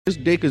This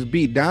dick is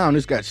beat down.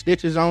 It's got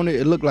stitches on it.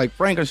 It looked like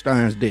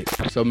Frankenstein's dick.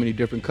 So many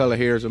different color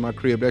hairs in my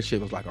crib. That shit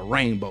was like a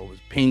rainbow. It was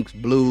pinks,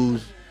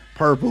 blues,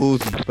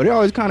 purples. But it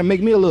always kind of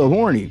make me a little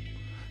horny.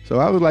 So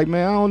I was like,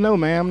 man, I don't know,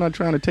 man. I'm not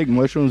trying to take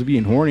mushrooms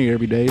being horny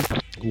every day.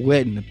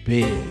 Wet in the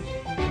bed.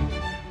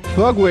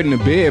 Fuck wet in the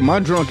bed. My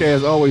drunk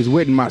ass always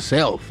wetting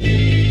myself.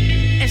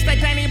 It's the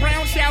Danny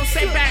Brown Show.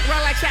 Sit back,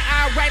 relax, you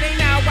already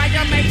know why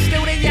you make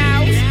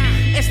studios.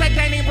 It's the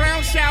Danny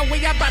Brown Show. We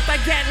about to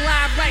get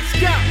live. Let's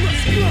go.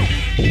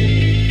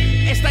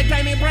 It's the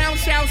Danny Brown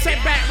Show.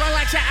 Sit back,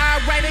 relax, you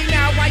already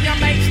know why you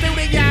make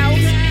studios.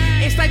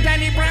 It's the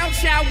Danny Brown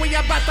Show. We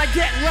about to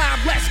get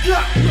live. Let's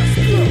go.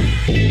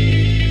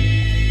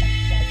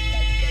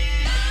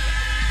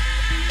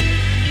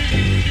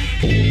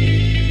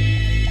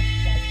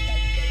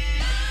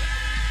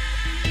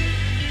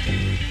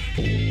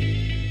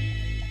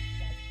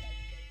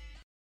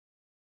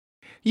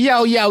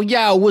 Yo, yo,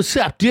 yo, what's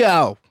up,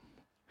 yo?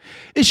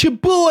 It's your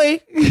boy.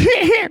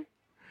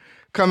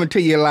 Coming to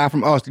you live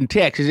from Austin,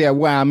 Texas at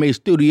YMA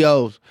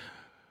Studios.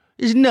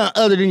 It's none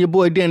other than your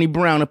boy Danny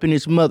Brown up in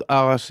this mother.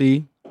 Oh,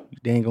 see,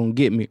 they ain't gonna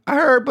get me. I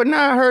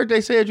heard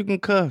they said you can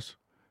cuss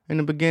in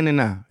the beginning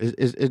now.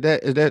 Is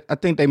that? I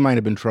think they might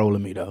have been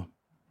trolling me though.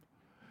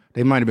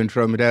 They might have been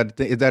trolling me.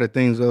 Is that a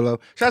thing, Zolo?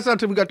 Shouts out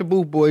to we got the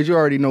Booth Boys. You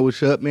already know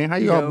what's up, man. How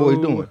y'all boys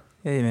doing?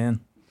 Hey,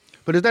 man.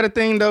 But is that a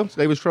thing though?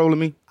 They was trolling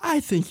me. I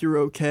think you're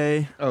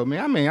okay. Oh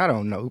man, I mean, I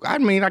don't know. I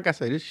mean, like I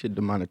say, this shit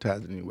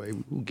demonetized anyway.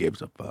 Who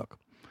gives a fuck?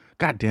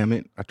 God damn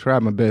it. I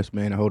tried my best,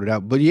 man, to hold it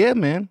out. But yeah,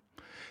 man.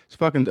 It's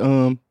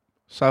fucking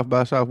South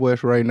by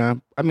Southwest right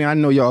now. I mean, I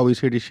know y'all always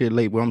hear this shit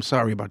late, but I'm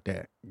sorry about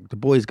that. The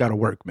boys gotta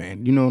work,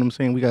 man. You know what I'm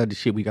saying? We got the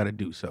shit we gotta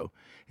do, so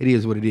it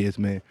is what it is,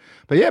 man.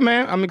 But yeah,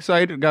 man, I'm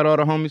excited. Got all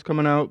the homies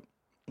coming out.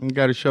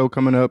 Got a show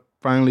coming up.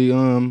 Finally,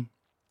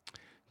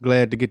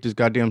 glad to get this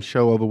goddamn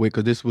show over with,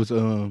 because this was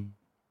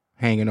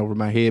hanging over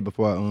my head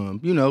before I,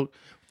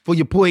 for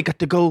your boy I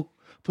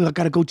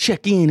gotta go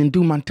check in and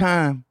do my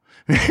time.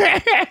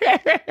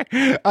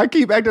 I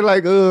keep acting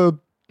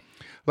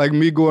like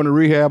me going to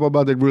rehab. I'm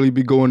about to really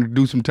be going to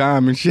do some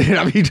time and shit.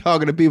 I be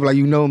talking to people like,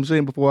 you know what I'm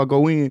saying, before I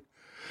go in.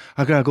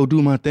 I gotta go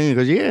do my thing,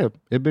 cause yeah,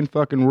 it's been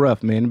fucking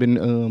rough,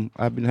 man.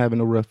 I've been having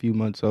a rough few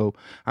months, so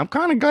I'm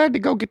kind of glad to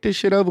go get this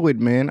shit over with,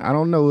 man. I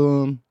don't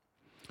know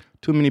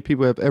too many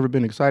people have ever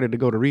been excited to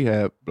go to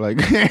rehab, like,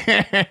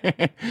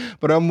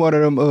 but I'm one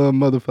of them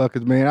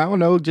motherfuckers, man. I don't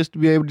know, just to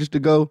be able just to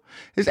go.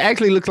 This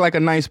actually looks like a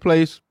nice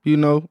place,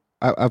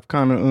 I've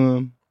kind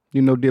of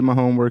did my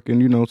homework,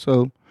 and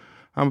so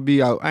I'm gonna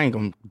be out. I ain't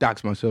gonna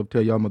dox myself,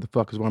 tell y'all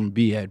motherfuckers where I'm gonna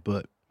be at,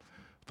 but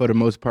for the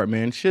most part,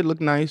 man, shit look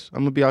nice.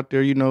 I'm gonna be out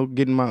there,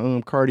 getting my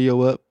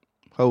cardio up.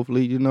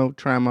 Hopefully,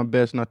 trying my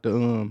best not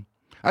to.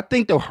 I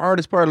think the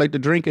hardest part, like the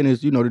drinking, is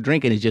the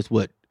drinking is just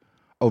what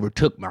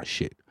overtook my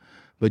shit.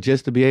 But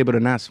just to be able to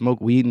not smoke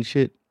weed and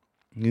shit,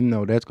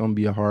 that's gonna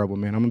be a horrible,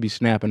 man. I'm gonna be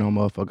snapping on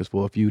motherfuckers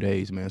for a few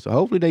days, man. So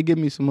hopefully they give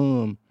me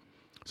some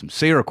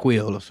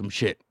Seroquel or some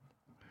shit.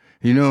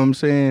 You know what I'm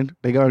saying?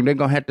 They're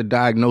gonna have to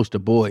diagnose the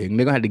boy, and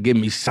they're gonna have to give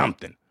me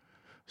something.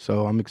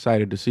 So I'm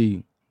excited to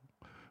see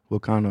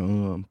what kind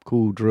of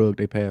cool drug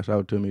they pass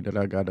out to me that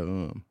I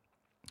gotta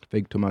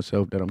fake to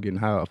myself that I'm getting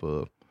high off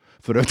of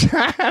for the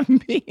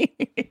time being.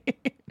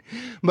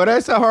 But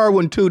that's a hard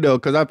one too, though,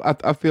 because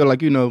I feel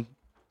like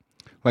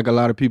like a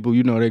lot of people,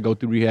 they go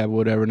through rehab or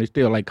whatever, and they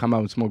still like come out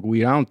and smoke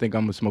weed. I don't think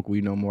I'm gonna smoke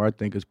weed no more. I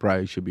think it's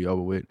probably should be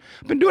over with.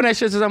 I've been doing that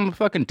shit since I'm a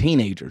fucking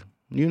teenager.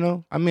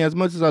 I mean, as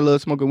much as I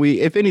love smoking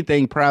weed, if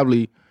anything,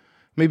 probably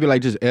maybe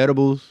like just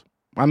edibles.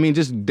 I mean,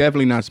 just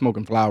definitely not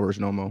smoking flowers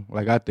no more.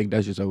 Like, I think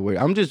that's just over with.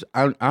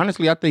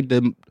 Honestly, I think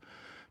the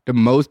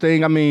most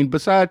thing, I mean,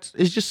 besides,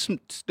 it's just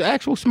the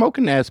actual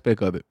smoking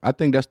aspect of it. I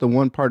think that's the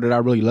one part that I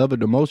really love it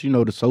the most,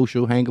 the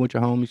social, hanging with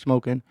your homies,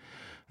 smoking.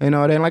 And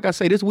like I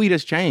say, this weed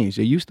has changed.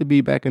 It used to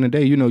be back in the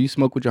day, you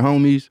smoke with your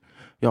homies,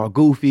 y'all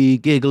goofy,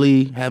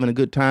 giggly, having a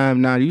good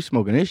time. Now you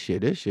smoking this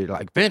shit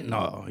like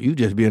fentanyl. You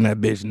just be in that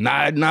bitch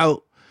nodding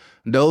out,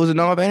 dozing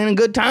off, having a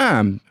good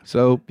time.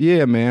 So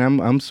yeah, man,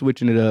 I'm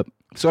switching it up.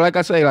 So like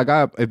I say,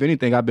 if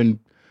anything, I've been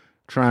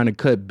trying to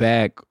cut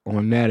back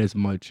on that as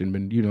much, and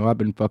I've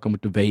been fucking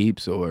with the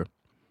vapes or,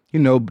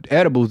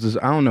 edibles is,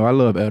 I don't know, I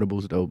love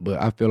edibles though,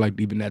 but I feel like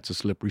even that's a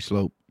slippery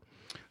slope.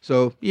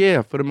 So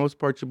yeah, for the most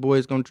part, your boy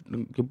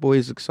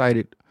is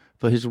excited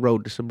for his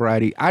road to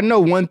sobriety. I know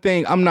one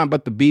thing, I'm not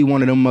about to be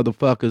one of them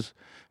motherfuckers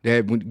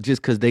that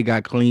just because they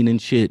got clean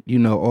and shit,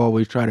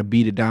 always try to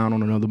beat it down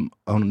on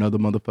another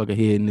motherfucker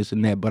head and this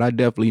and that. But I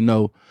definitely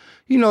know,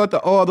 after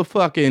all the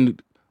fucking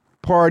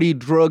party,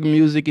 drug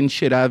music and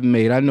shit I've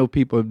made, I know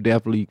people have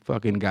definitely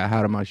fucking got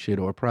out of my shit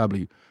or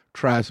probably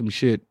tried some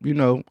shit.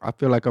 I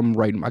feel like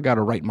I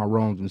gotta right my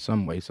wrongs in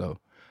some way. So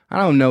I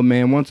don't know,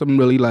 man. Once I'm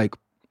really like,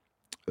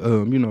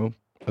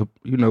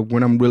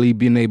 when I'm really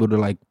being able to,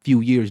 like, few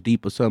years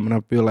deep or something,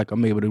 I feel like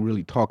I'm able to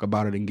really talk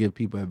about it and give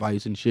people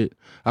advice and shit.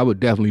 I would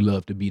definitely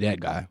love to be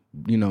that guy,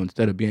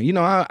 instead of being,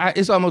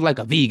 it's almost like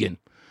a vegan.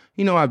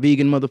 You know how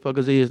vegan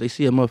motherfuckers is? They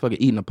see a motherfucker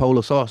eating a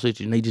Polar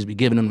sausage and they just be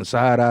giving them the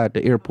side eye at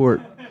the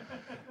airport.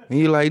 And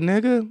you're like,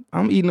 nigga,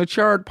 I'm eating a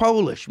charred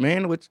Polish,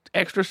 man, with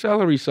extra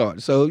celery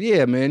salt. So,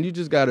 yeah, man, you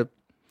just got to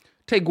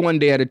take one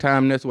day at a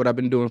time. That's what I've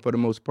been doing for the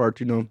most part,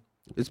 you know.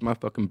 It's my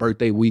fucking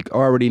birthday week. I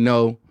already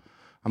know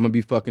I'm going to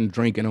be fucking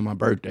drinking on my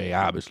birthday,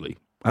 obviously.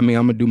 I mean,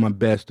 I'm going to do my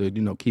best to,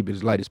 you know, keep it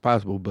as light as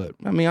possible. But,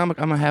 I mean, I'm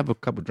going to have a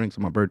couple drinks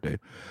on my birthday.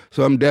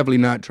 So I'm definitely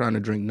not trying to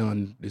drink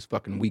none this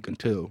fucking week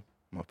until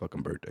my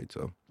fucking birthday.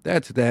 So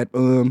that's that.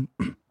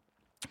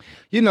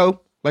 You know,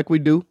 like we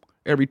do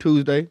every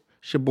Tuesday.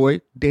 It's your boy,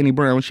 Danny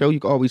Brown Show.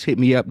 You can always hit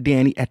me up,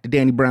 Danny at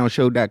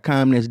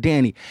theDannyBrownShow.com. That's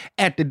Danny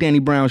at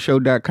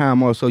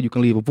theDannyBrownShow.com. Also, you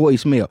can leave a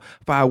voicemail,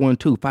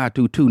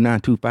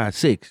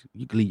 512-522-9256.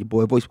 You can leave your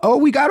boy a voice. Oh,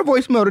 we got a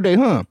voicemail today,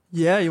 huh?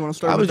 Yeah, you want to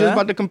start I with was just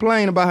about to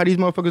complain about how these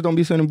motherfuckers don't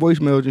be sending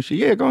voicemails and shit.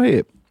 Yeah, go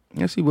ahead.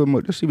 Let's see what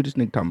this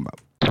nigga talking about.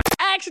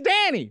 Ask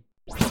Danny.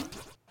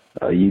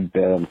 You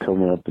bet I'm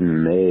coming up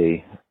in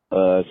May.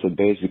 So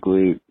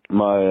basically,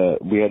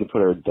 we had to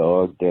put our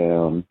dog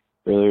down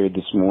earlier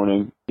this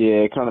morning.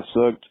 Yeah, it kind of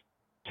sucked.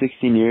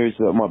 16 years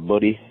without my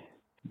buddy.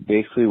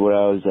 Basically, what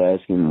I was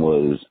asking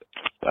was,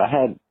 I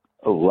had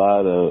a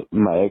lot of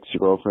my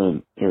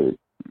ex-girlfriend, or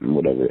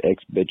whatever,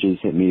 ex-bitches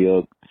hit me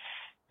up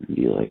and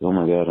be like, oh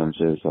my God, I'm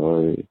so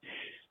sorry.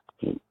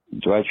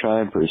 Do I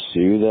try and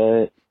pursue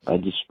that? I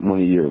just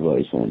wanted your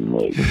advice on,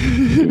 like,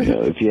 you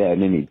know, if you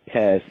had any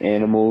past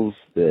animals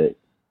that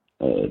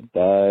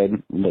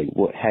died, like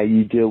how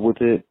you deal with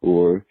it,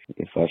 or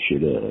if I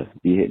should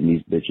be hitting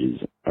these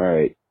bitches. All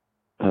right.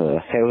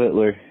 Hail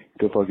Hitler.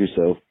 Go fuck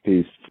yourself.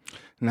 Peace.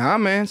 Nah,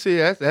 man. See,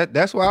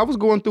 that's why I was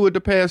going through it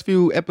the past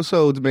few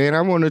episodes, man.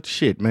 I wanted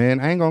shit, man.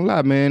 I ain't gonna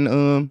lie,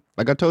 man.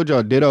 Like I told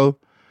y'all, Ditto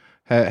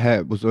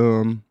was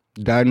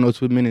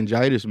diagnosed with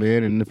meningitis,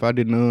 man. And if I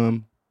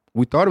didn't,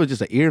 we thought it was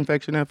just an ear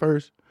infection at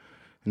first.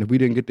 And if we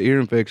didn't get the ear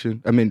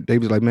infection, I mean, they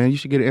was like, man, you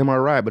should get an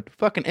MRI. But the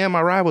fucking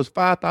MRI was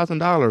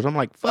 $5,000. I'm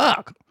like,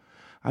 fuck.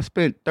 I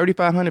spent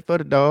 $3,500 for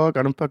the dog.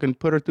 I done fucking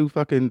put her through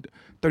fucking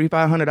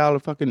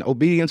 $3,500 fucking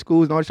obedience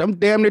schools and all that shit. I'm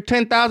damn near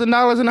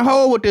 $10,000 in the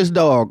hole with this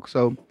dog.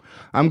 So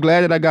I'm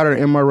glad that I got her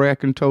MRI. I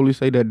can totally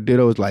say that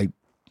Ditto is like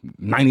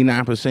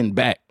 99%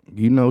 back.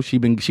 You know, she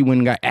went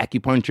and got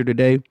acupuncture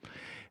today.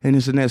 And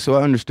this and that. So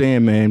I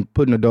understand, man,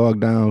 putting a dog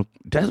down.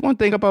 That's one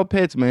thing about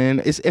pets,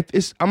 man.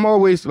 I'm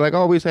always like, I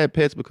always had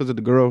pets because of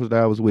the girls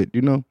that I was with,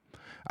 you know?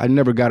 I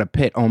never got a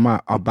pet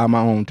by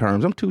my own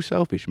terms. I'm too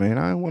selfish, man.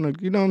 I don't want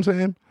to, you know what I'm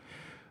saying?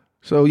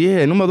 So yeah,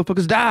 and them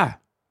motherfuckers die.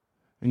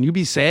 And you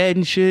be sad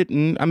and shit.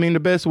 And I mean, the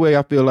best way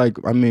I feel like,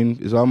 I mean,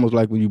 it's almost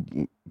like when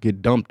you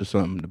get dumped or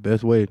something. The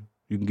best way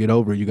you can get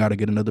over it, you got to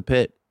get another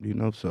pet, you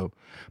know? So,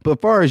 but as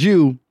far as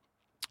you,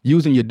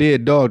 using your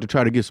dead dog to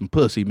try to get some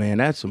pussy, man,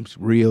 that's some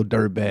real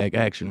dirtbag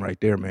action right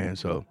there, man.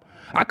 So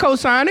I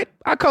co-sign it,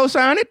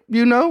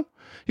 you know.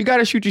 You got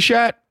to shoot your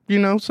shot, you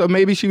know. So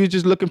maybe she was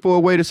just looking for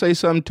a way to say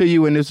something to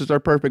you, and this is her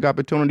perfect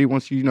opportunity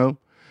once, you know,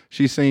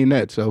 she's seen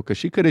that. So, because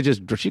she could have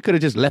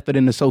just left it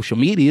in the social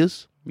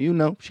medias, you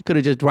know. She could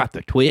have just dropped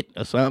a tweet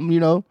or something, you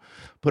know,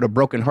 put a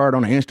broken heart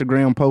on an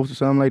Instagram post or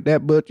something like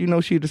that. But, you know,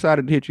 she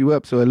decided to hit you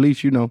up. So at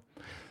least, you know,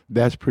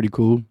 that's pretty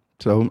cool.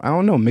 So I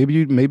don't know. Maybe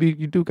you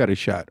do got a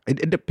shot.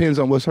 It depends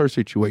on what's her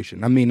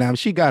situation. I mean, now if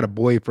she got a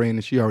boyfriend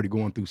and she already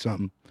going through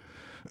something,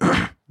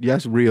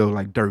 that's real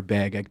like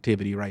dirtbag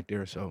activity right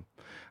there. So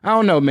I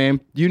don't know,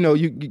 man. You know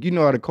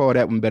how to call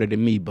that one better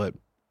than me. But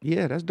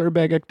yeah, that's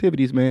dirtbag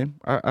activities, man.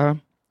 I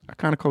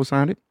kind of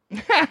co-signed it.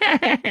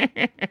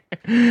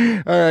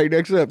 All right,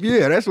 next up.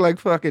 Yeah, that's like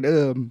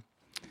fucking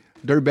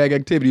dirtbag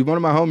activity. One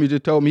of my homies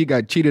just told me he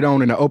got cheated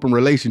on in an open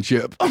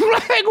relationship. I'm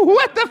like,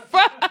 what the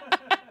fuck?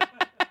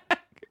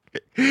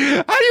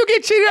 How do you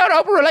get cheated on in an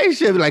open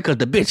relationship? Like, cause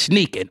the bitch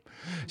sneaking.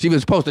 She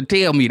was supposed to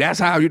tell me that's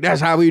how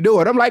we do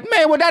it. I'm like,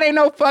 man, well, that ain't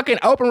no fucking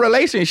open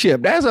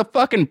relationship. That's a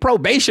fucking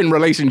probation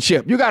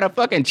relationship. You gotta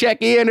fucking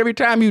check in every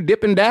time you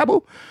dip and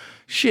dabble.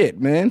 Shit,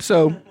 man.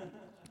 So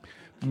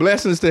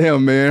blessings to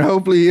him, man.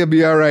 Hopefully he'll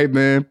be all right,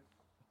 man.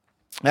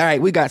 All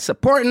right, we got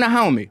supporting the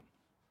homie.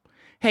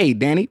 Hey,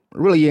 Danny,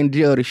 really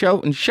enjoy the show,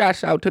 and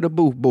shouts out to the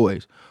Booth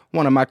Boys.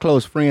 One of my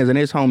close friends and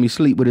his homie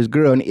sleep with his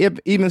girl, and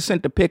even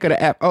sent the pic of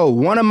the app. Oh,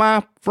 one of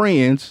my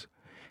friends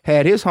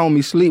had his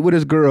homie sleep with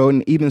his girl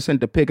and even sent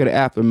the pic of the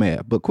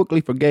aftermath, but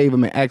quickly forgave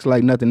him and acts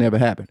like nothing ever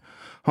happened.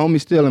 Homie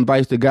still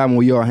invites the guy when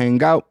we all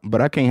hang out, but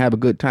I can't have a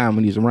good time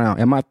when he's around.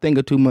 Am I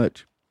thinking too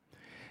much?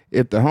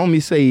 If the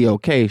homie say he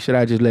okay, should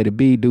I just let it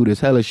be? Dude is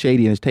hella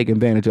shady and is taking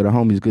advantage of the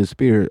homie's good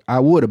spirit.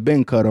 I would have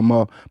been cut him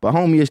off, but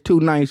homie is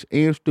too nice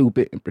and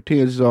stupid and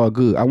pretends it's all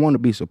good. I want to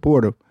be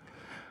supportive,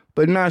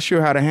 but not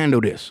sure how to handle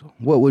this.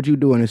 What would you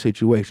do in this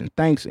situation?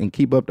 Thanks, and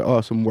keep up the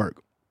awesome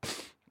work.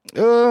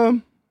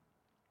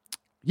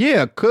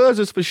 Yeah, cuz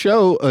is for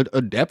sure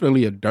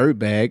definitely a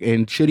dirtbag,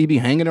 and should he be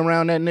hanging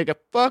around that nigga?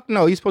 Fuck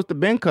no, he's supposed to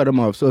been cut him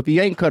off. So if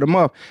he ain't cut him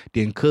off,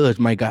 then cuz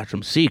might got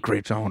some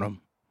secrets on him.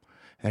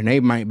 And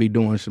they might be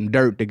doing some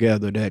dirt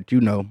together that,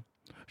 you know,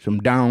 some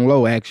down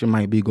low action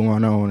might be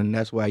going on, and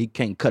that's why he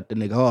can't cut the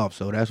nigga off.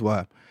 So that's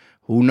why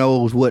who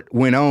knows what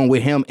went on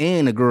with him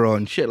and the girl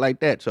and shit like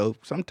that. So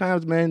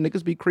sometimes, man,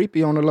 niggas be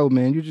creepy on the low,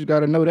 man. You just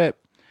got to know that.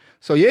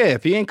 So yeah,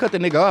 if he ain't cut the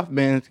nigga off,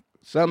 man,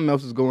 something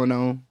else is going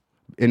on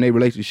in their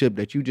relationship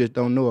that you just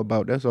don't know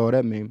about. That's all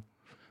that means.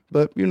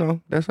 But you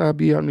know, that's how I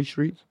be out in the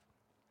streets.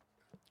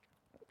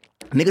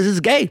 Niggas is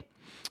gay.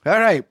 All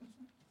right.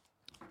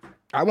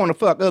 I want to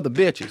fuck other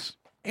bitches.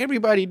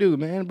 Everybody do,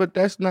 man, but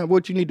that's not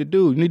what you need to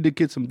do. You need to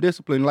get some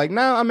discipline. Like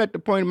now I'm at the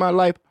point in my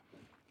life,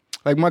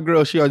 like my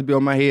girl, she always be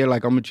on my head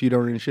like I'm gonna cheat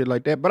on her and shit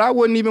like that. But I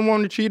wouldn't even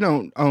want to cheat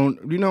on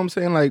you know what I'm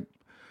saying? Like,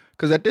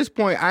 cause at this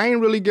point I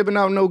ain't really giving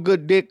out no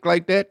good dick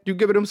like that. You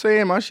get what I'm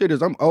saying? My shit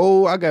is I'm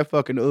old. I got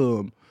fucking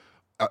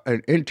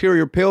an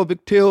interior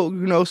pelvic tilt,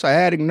 you know,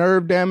 sciatic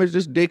nerve damage.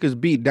 This dick is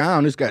beat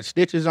down. It's got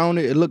stitches on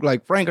it. It looked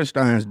like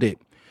Frankenstein's dick.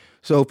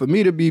 So for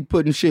me to be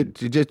putting shit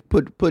to just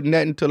putting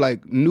that into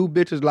like new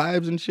bitches'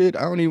 lives and shit,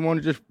 I don't even want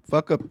to just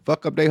fuck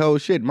up their whole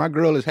shit. My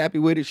girl is happy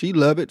with it. She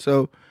love it.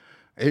 So,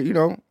 you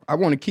know, I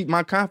want to keep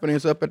my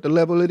confidence up at the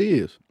level it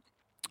is.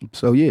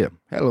 So yeah,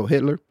 hello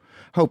Hitler.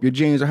 Hope your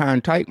jeans are high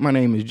and tight. My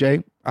name is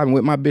Jay. I've been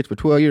with my bitch for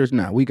 12 years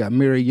now. We got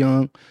married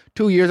young,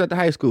 2 years after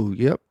high school.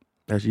 Yep,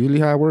 that's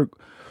usually how it works.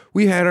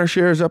 We had our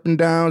shares up and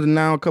downs, and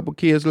now a couple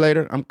kids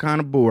later, I'm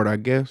kind of bored, I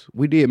guess.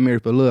 We did marry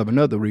for love and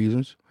other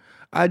reasons.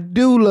 I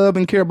do love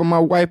and care about my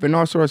wife, and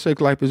also our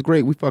sex life is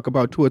great. We fuck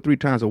about 2 or 3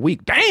 times a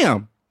week.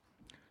 Damn!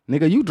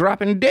 Nigga, you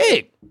dropping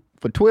dick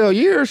for 12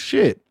 years?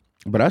 Shit.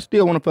 But I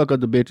still want to fuck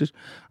other bitches.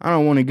 I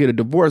don't want to get a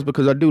divorce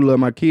because I do love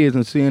my kids,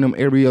 and seeing them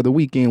every other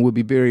weekend would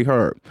be very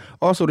hard.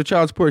 Also, the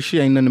child support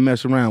shit ain't nothing to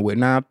mess around with.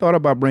 Now, I've thought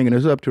about bringing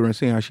this up to her and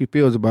seeing how she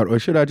feels about it, or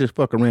should I just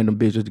fuck a random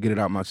bitch just to get it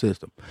out my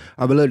system?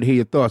 I would love to hear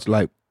your thoughts.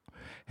 Like,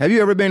 have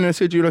you ever been in a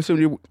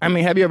situation?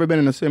 Have you ever been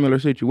in a similar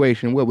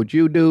situation? What would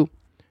you do?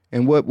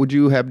 And what would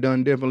you have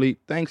done differently?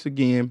 Thanks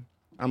again.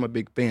 I'm a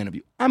big fan of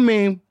you. I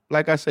mean,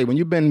 like I say, when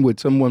you've been with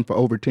someone for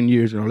over 10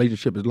 years in a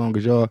relationship as long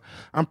as y'all,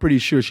 I'm pretty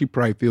sure she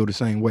probably feel the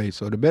same way.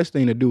 So the best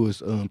thing to do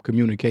is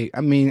communicate. I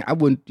mean,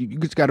 you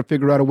just got to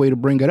figure out a way to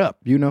bring it up,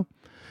 you know?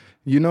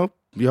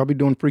 Y'all be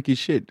doing freaky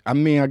shit. I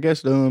mean, I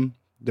guess the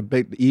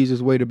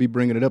easiest way to be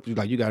bringing it up is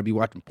like you got to be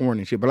watching porn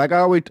and shit. But like I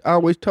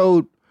always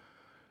tell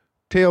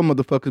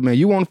motherfuckers, man,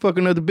 you want to fuck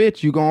another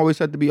bitch, you gonna always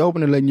have to be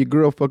open to letting your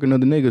girl fuck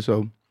another nigga.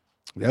 So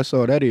that's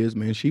all that is,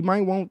 man. She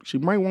might want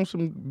some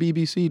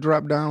BBC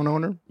drop down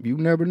on her. You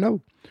never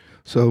know.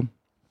 So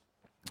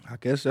I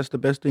guess that's the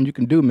best thing you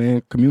can do,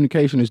 man.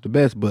 Communication is the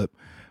best, but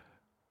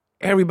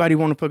everybody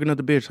want to fuck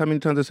another bitch. How many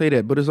times I say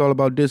that? But it's all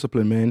about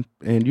discipline, man.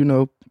 And you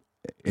know,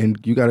 and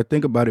you got to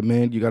think about it,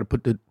 man. You got to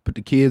put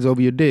the kids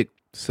over your dick.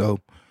 So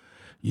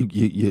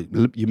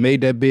you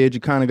made that bed. You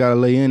kind of got to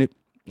lay in it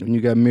when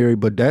you got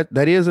married. But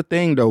that is a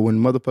thing though. When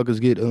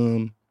motherfuckers get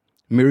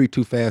married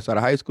too fast out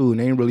of high school and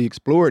they ain't really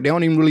explored. They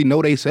don't even really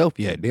know they self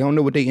yet. They don't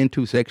know what they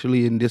into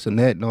sexually and this and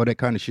that and all that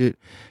kind of shit.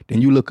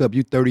 Then you look up,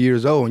 you 30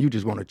 years old and you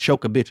just want to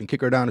choke a bitch and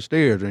kick her down the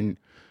stairs. And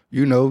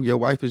you know, your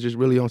wife is just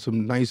really on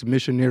some nice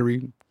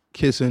missionary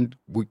kissing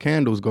with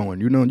candles going,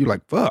 you know, and you're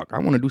like, fuck, I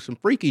want to do some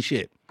freaky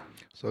shit.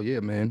 So yeah,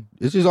 man,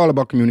 it's just all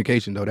about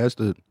communication though.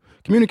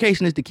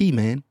 Communication is the key,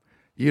 man.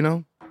 You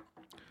know,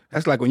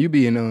 that's like when you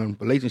be in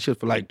relationships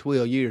for like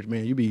 12 years,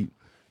 man, you be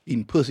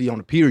eating pussy on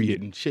the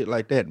period and shit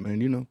like that,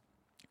 man, you know.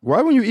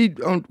 Why when you eat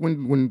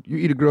when you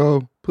eat a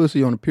girl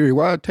pussy on a period,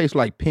 why it tastes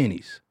like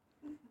pennies?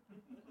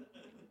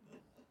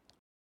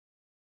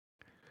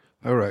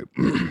 All right.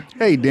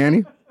 Hey,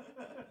 Danny.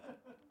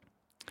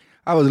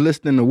 I was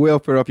listening to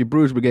Welfare off your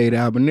Bruce Brigade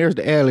album. There's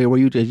the ad-lib where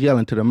you just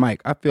yelling to the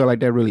mic. I feel like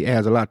that really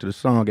adds a lot to the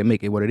song and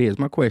make it what it is.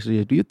 My question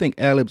is, do you think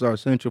ad-libs are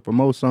essential for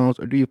most songs,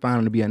 or do you find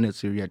them to be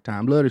unnecessary at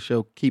times? Love the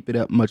show. Keep it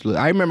up. Much love.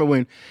 I remember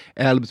when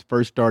ad-libs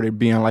first started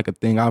being like a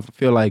thing. I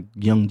feel like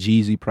Young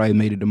Jeezy probably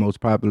made it the most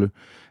popular.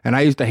 And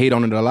I used to hate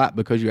on it a lot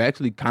because you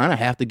actually kind of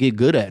have to get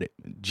good at it.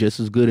 Just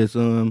as good as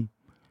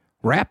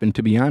rapping,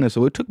 to be honest.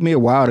 So it took me a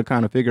while to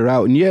kind of figure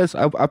out. And yes,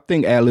 I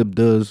think ad-lib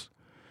does,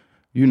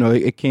 you know,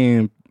 it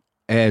can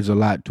adds a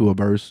lot to a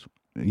verse,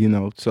 you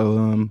know.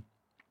 So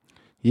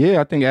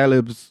yeah, I think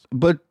ad-libs,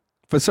 but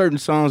for certain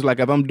songs, like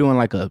if I'm doing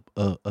like a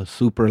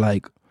super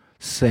like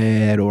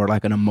sad or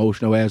like an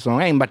emotional ass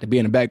song, I ain't about to be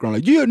in the background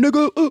like, yeah,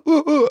 nigga,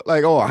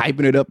 like, oh,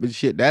 hyping it up and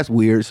shit. That's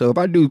weird. So if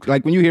I do,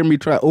 like when you hear me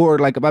try, or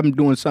like if I'm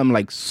doing something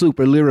like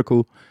super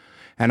lyrical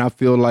and I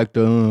feel like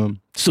the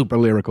super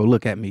lyrical,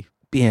 look at me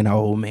being an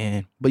old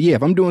man. But yeah,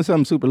 if I'm doing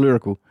something super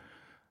lyrical,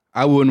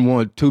 I wouldn't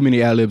want too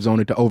many ad-libs on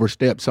it to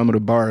overstep some of the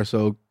bars.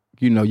 So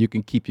you know, you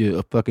can keep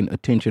your fucking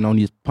attention on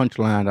these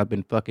punchlines I've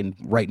been fucking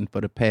writing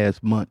for the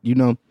past month, you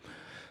know?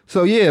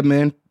 So yeah,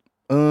 man.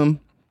 So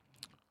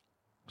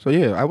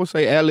yeah, I would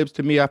say ad-libs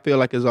to me, I feel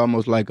like it's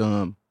almost like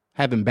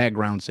having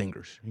background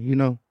singers, you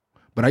know?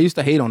 But I used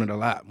to hate on it a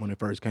lot when it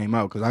first came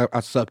out because I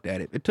sucked at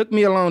it. It took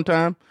me a long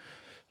time.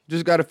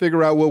 Just got to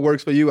figure out what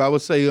works for you. I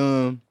would say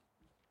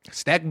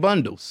Stack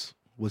Bundles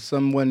was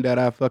someone that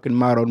I fucking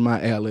modeled my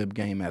ad-lib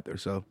game after.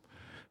 So,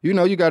 you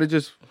know, you got to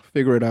just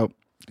figure it out.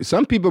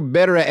 Some people are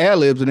better at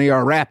ad-libs than they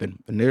are rapping.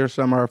 And there's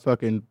some of our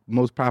fucking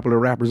most popular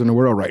rappers in the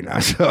world right now.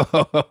 So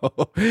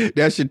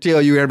that should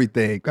tell you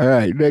everything. All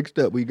right, next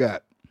up we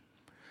got,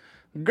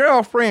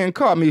 girlfriend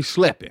caught me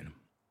slipping.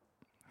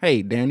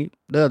 Hey, Danny,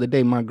 the other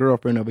day my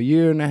girlfriend of a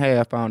year and a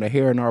half found a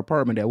hair in our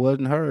apartment that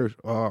wasn't hers.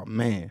 Oh,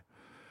 man.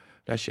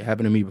 That shit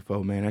happened to me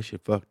before, man. That shit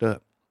fucked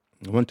up.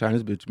 One time,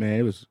 this bitch, man,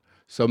 it was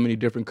so many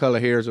different color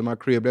hairs in my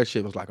crib. That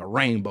shit was like a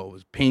rainbow. It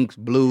was pinks,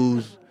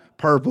 blues,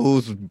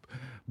 purples,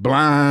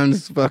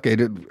 blondes. Fuck it.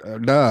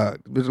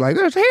 Dog. It was like,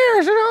 there's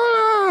hairs.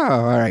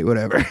 All right,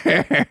 whatever.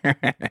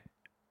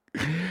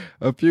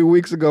 A few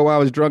weeks ago, I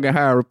was drunk and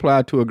high. I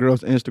replied to a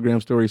girl's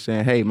Instagram story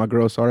saying, hey, my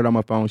girl saw it on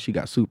my phone. She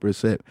got super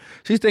upset.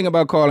 She's thinking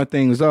about calling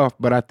things off,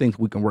 but I think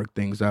we can work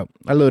things out.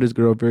 I love this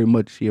girl very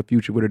much. See a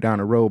future with her down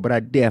the road, but I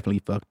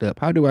definitely fucked up.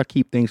 How do I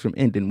keep things from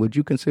ending? Would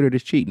you consider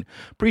this cheating?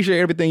 Appreciate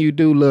everything you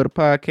do. Love the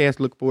podcast.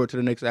 Look forward to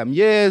the next album.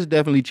 Yeah, it's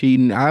definitely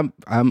cheating. I'm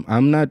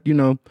not,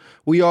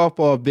 we all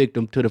fall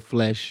victim to the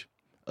flesh,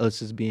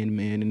 us as being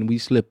men, and we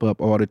slip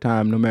up all the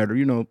time, no matter,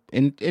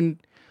 and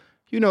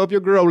if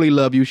your girl really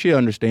love you, she'll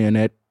understand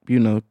that.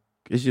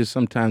 It's just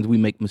sometimes we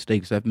make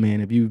mistakes as men.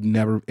 If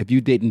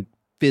you didn't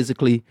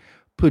physically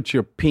put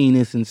your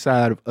penis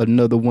inside of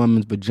another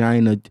woman's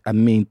vagina,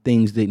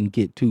 things didn't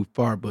get too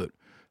far. But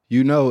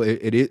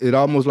it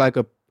almost like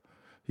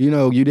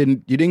you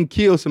didn't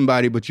kill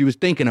somebody, but you was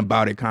thinking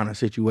about it kind of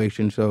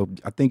situation. So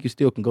I think you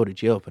still can go to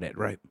jail for that,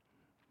 right?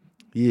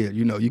 Yeah,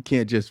 you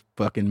can't just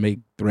fucking make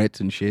threats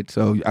and shit.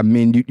 So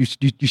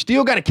you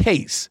still got a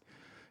case.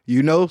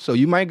 So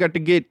you might got to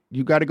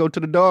go to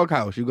the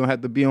doghouse. You're going to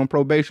have to be on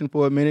probation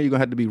for a minute. You're going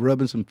to have to be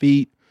rubbing some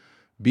feet,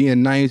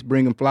 being nice,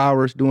 bringing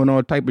flowers, doing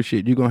all type of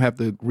shit. You're going to have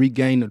to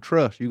regain the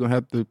trust. You're going to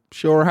have to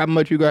show her how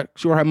much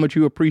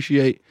you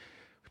appreciate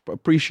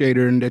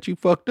her and that you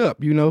fucked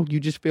up. You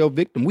just fell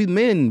victim. We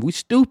men, we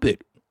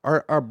stupid.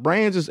 Our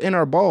brains is in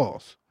our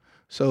balls.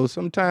 So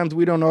sometimes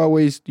we don't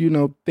always,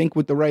 think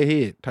with the right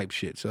head type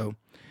shit. So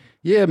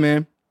yeah,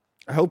 man,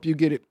 I hope you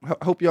get it.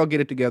 I hope y'all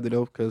get it together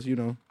though. Cause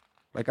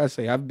like I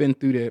say, I've been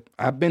through that.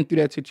 I've been through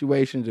that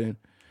situations, and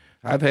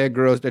I've had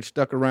girls that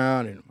stuck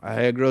around, and I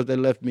had girls that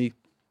left me.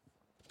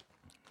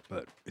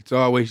 But it's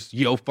always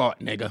your fault,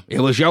 nigga.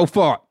 It was your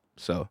fault.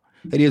 So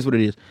it is what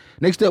it is.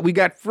 Next up, we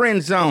got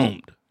Friend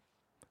Zoned.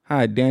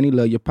 Hi, Danny.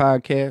 Love your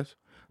podcast.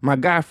 My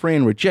guy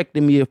friend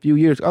rejected me a few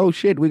years. Oh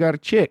shit, we got a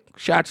chick.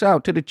 Shouts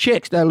out to the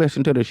chicks that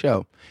listen to the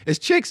show. Is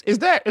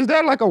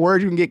that like a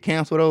word you can get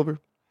canceled over?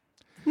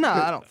 No,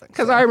 I don't think so.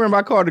 Because I remember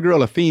I called the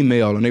girl a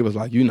female, and they was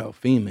like,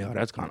 female,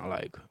 that's kind of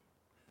like,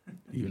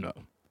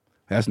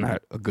 that's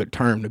not a good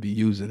term to be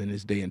using in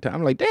this day and time.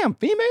 I'm like, damn,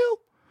 female?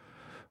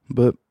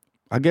 But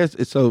I guess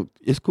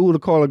it's cool to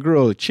call a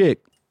girl a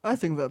chick. I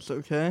think that's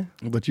okay.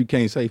 But you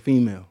can't say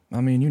female.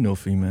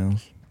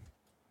 Females.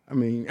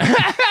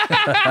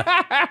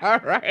 All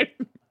right.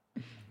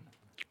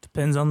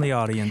 Depends on the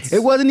audience.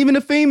 It wasn't even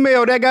a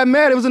female that got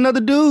mad. It was another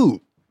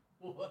dude.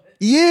 What?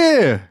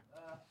 Yeah.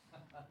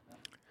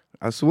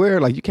 I swear,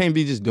 like, you can't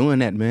be just doing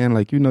that, man.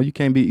 Like, you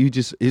can't be,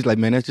 it's like,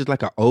 man, that's just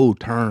like an old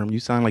term. You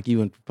sound like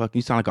you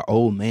sound like an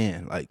old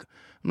man. Like,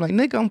 I'm like,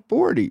 nigga, I'm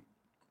 40.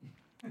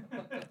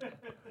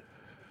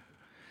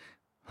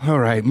 All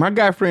right. My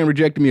guy friend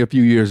rejected me a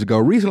few years ago.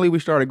 Recently, we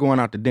started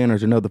going out to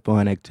dinners and other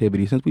fun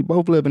activities since we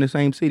both live in the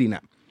same city now.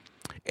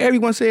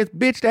 Everyone says,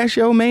 bitch, that's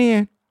your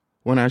man.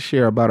 When I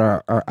share about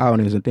our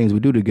outings and things we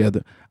do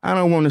together, I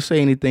don't want to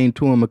say anything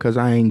to him because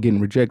I ain't getting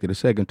rejected a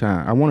second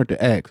time. I wanted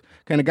to ask,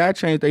 can a guy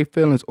change their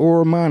feelings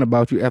or mind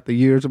about you after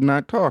years of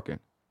not talking?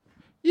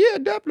 Yeah,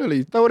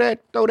 definitely. Throw that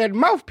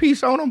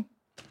mouthpiece on him.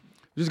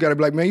 You just gotta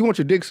be like, man, you want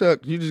your dick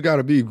sucked? You just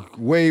gotta be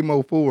way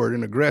more forward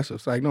and aggressive.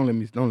 It's like, don't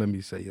let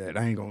me say that.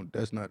 I ain't gonna.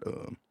 That's not.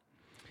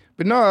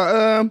 But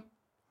no.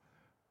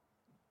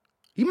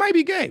 He might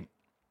be gay.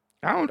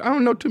 I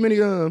don't know too many.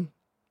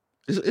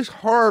 It's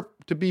hard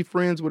to be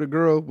friends with a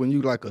girl when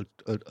you like a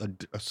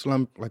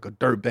slump, like a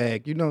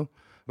dirtbag,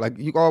 Like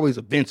you always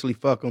eventually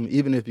fuck them,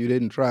 even if you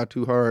didn't try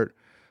too hard.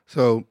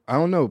 So I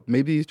don't know.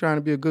 Maybe he's trying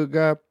to be a good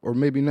guy, or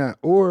maybe not.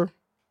 Or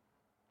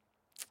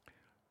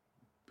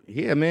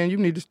yeah, man, you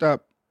need to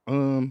stop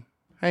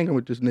hanging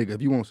with this nigga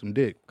if you want some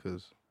dick.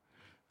 Cause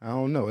I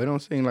don't know. It don't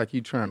seem like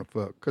he trying to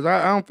fuck. Cause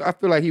I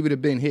feel like he would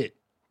have been hit.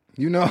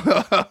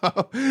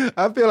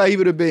 I feel like he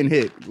would have been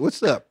hit.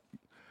 What's up?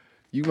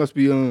 You must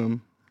be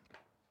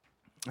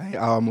I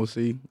almost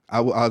see. I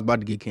was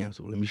about to get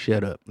canceled. Let me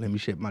shut up. Let me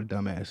shut my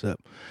dumb ass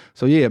up.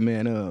 So yeah,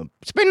 man.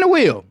 Spin the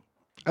wheel.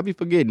 I be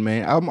forgetting,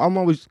 man.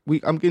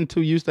 I'm getting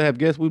too used to have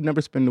guests. We've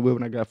never spin the wheel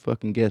when I got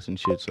fucking guests and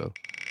shit. So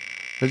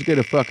let's get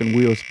a fucking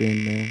wheel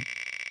spin, man.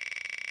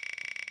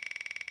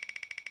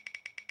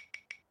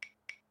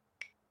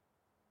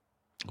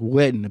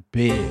 Wet in the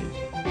bed.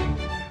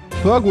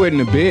 Fuck wet in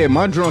the bed.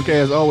 My drunk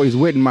ass always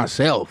wetting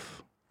myself.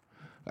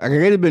 Like,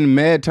 it's been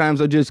mad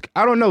times. I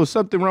don't know,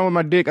 something wrong with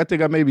my dick. I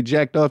think I maybe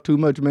jacked off too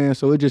much, man.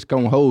 So it just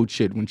gonna hold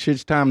shit. When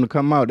shit's time to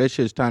come out, that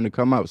shit's time to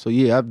come out. So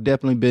yeah, I've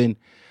definitely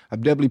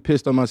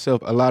pissed on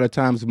myself a lot of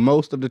times.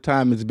 Most of the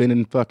time it's been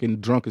in fucking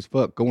drunk as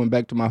fuck, going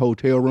back to my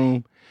hotel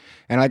room.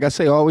 And like I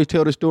say, I always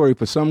tell the story.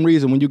 For some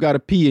reason, when you gotta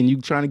pee and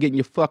you trying to get in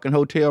your fucking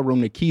hotel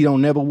room, the key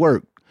don't never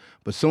work.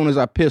 But as soon as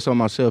I piss on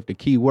myself, the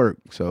key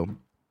worked. So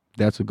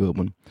that's a good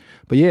one.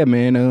 But yeah,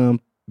 man,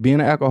 being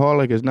an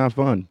alcoholic is not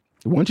fun.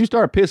 Once you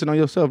start pissing on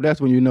yourself,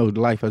 that's when you know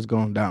life has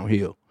gone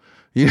downhill.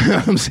 You know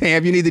what I'm saying?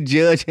 If you need to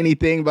judge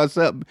anything about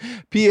something,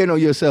 peeing on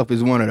yourself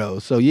is one of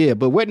those. So yeah,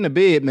 but wetting the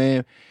bed,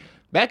 man.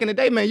 Back in the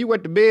day, man, you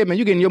wet the bed, man,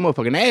 you getting your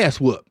motherfucking ass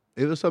whooped.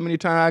 It was so many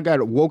times I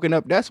got woken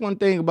up. That's one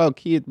thing about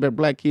kids,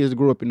 black kids that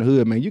grew up in the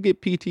hood, man. You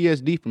get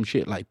PTSD from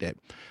shit like that.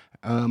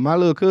 My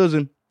little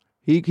cousin,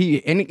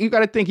 he and you got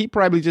to think he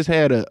probably just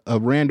had a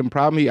random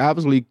problem. He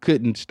obviously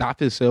couldn't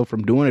stop himself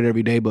from doing it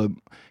every day, but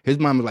his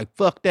mom was like,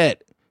 fuck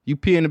that. You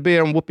pee in the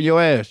bed, I'm whooping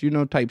your ass,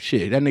 type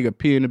shit. That nigga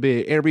pee in the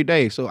bed every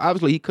day. So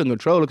obviously he couldn't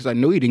control it because I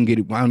knew he didn't get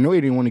it. I know he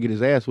didn't want to get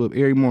his ass whooped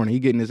every morning. He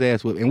getting his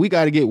ass whooped. And we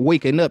got to get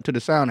waking up to the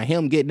sound of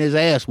him getting his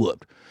ass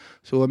whooped.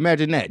 So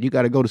imagine that. You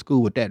got to go to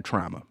school with that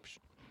trauma.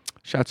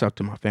 Shouts out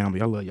to my family.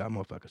 I love y'all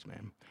motherfuckers,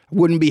 man. I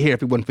wouldn't be here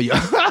if it wasn't for y'all.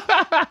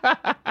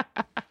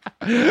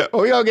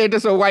 Oh, y'all get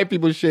this some white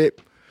people shit.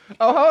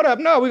 Oh, hold up.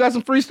 No, we got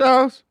some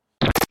freestyles.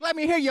 Let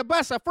me hear you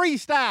bust a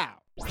freestyle.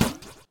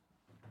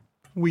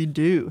 We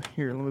do.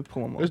 Here, let me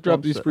pull them up. Let's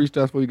drop these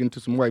freestyles before we get into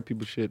some white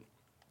people shit.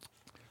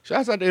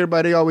 Shouts out to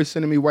everybody. They always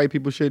sending me white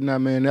people shit now,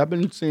 man. I've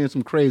been seeing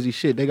some crazy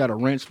shit. They got a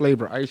ranch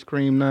flavor ice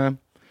cream now.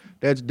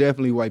 That's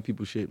definitely white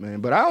people shit,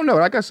 man. But I don't know.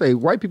 Like I say,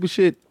 white people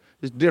shit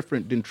is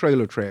different than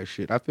trailer trash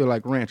shit. I feel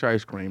like ranch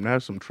ice cream.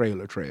 That's some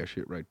trailer trash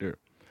shit right there.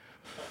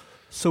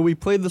 So we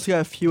played this guy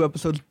a few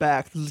episodes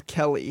back. This is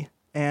Kelly,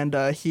 and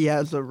he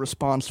has a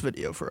response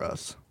video for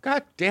us.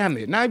 God damn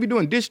it. Now you be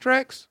doing diss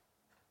tracks?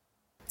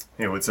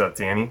 Hey, what's up,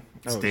 Danny?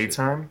 It's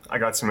daytime. I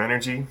got some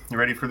energy. You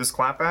ready for this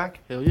clapback?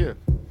 Hell yeah.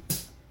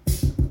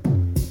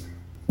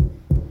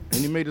 And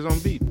he made his own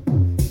beat.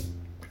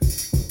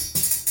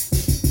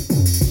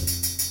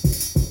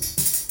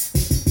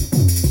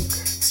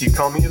 So you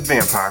call me a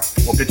vampire?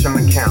 Well, bitch,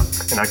 I'm the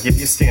count. And I'll give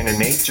you a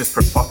standing 8 just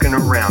for fucking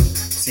around.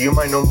 So you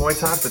might know Muay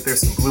Thai, but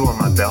there's some glue on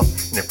my belt.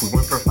 And if we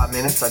went for 5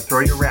 minutes, I'd throw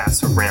your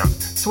ass around.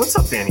 So what's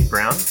up, Danny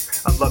Brown?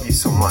 I love you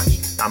so much.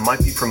 I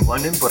might be from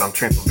London, but I'm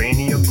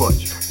Transylvania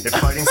butch. If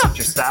fighting's such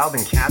your style,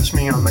 then catch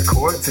me on the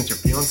court. Since you're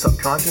feeling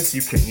subconscious,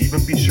 you can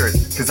even be sure.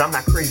 Cause I'm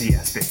that crazy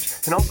ass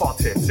bitch. And I'll fall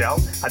tits out.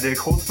 I dig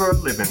holes for a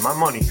living. My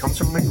money comes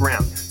from the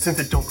ground. Since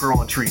it don't grow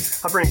on trees,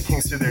 I bring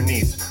kings to their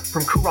knees.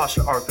 From Courage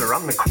to Arthur,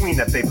 I'm the queen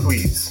that they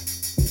please.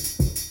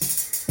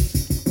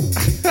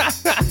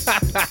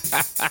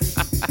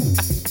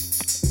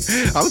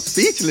 I'm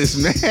speechless,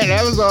 man.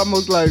 That was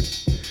almost like,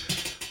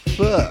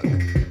 fuck.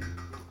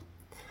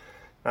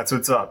 That's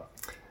what's up.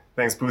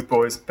 Thanks, Booth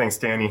Boys. Thanks,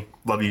 Danny.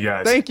 Love you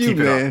guys. Thank you, Keep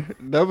it man. up.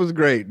 That was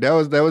great. That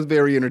was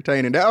very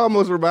entertaining. That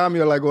almost reminded me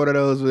of like one of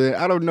those,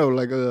 I don't know,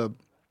 like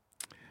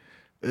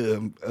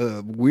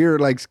weird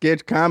like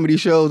sketch comedy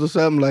shows or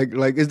something.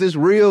 Like is this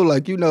real?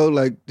 Like,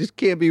 like this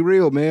can't be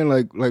real, man.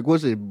 Like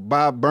what's it?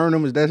 Bob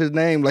Burnham, is that his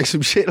name? Like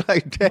some shit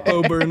like that.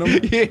 Bo Burnham.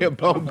 Yeah,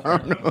 Bo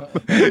Burnham.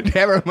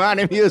 That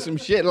reminded me of some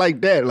shit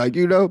like that. Like,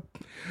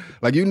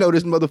 like,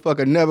 this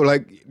motherfucker never,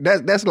 like,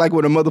 that's like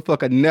when a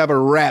motherfucker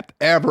never rapped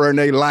ever in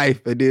their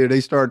life, and then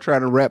they start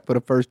trying to rap for the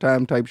first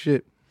time type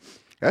shit.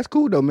 That's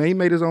cool, though, man. He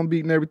made his own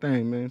beat and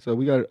everything, man. So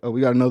we got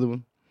another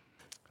one.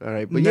 All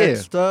right, but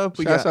Next up,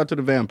 shouts out to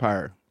the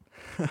vampire.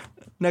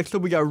 Next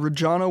up, we got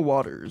Regina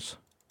Waters.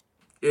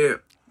 Yeah,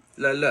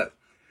 look.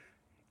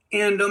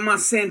 End of my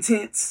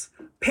sentence.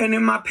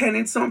 Penning my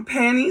penance on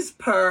panties.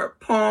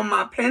 Pawn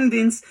my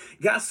pendants.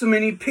 Got so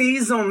many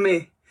P's on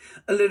me.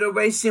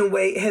 Alliteration,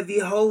 weight, heavy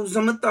hoes.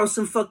 I'ma throw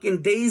some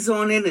fucking days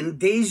on it and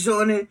days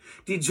on it.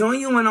 De join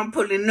you when I'm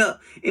pulling up.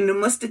 In the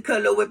mustard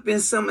color whipping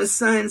summer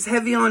suns.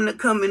 Heavy on the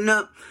coming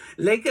up.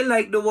 Laker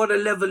like the water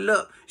level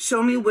up.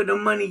 Show me where the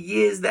money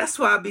is. That's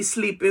why I be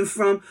sleeping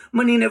from.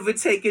 Money never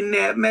taking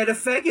nap. Matter of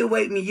fact, it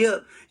wake me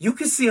up. You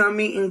can see I'm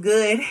eating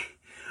good.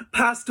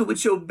 Pasta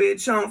with your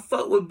bitch. I don't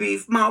fuck with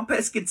beef. Mild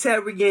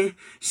pescatarian.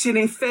 Shit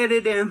ain't fed to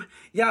them.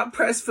 Y'all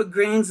press for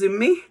greens and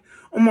me.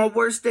 On my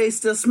worst day,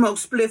 still smoke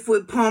spliff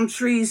with palm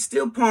trees.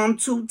 Still palm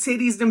 2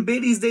 titties, them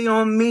biddies, they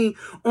on me.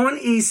 On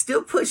E,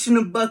 still pushing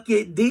the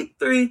bucket. Deep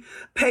 3,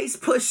 pace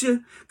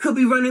pusher. Could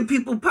be running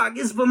people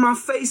pockets, but my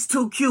face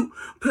too cute.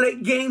 Play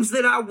games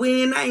that I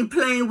win, I ain't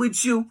playing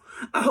with you.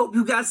 I hope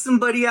you got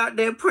somebody out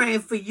there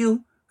praying for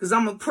you, cause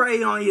I'ma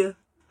pray on you.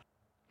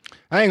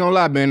 I ain't gonna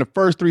lie, man. The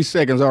first 3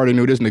 seconds, I already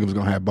knew this nigga was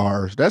gonna have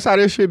bars. That's how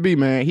this should be,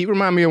 man. He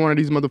remind me of one of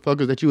these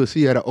motherfuckers that you would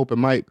see at an open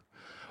mic.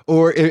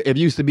 Or if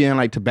you used to be in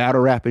like to battle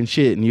rap and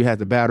shit, and you had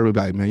to battle,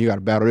 like, man, you got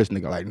to battle this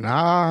nigga. Like,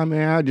 nah,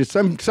 man, I just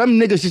some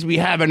niggas just be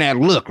having that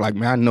look. Like,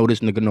 man, I know this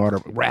nigga know how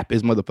to rap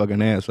his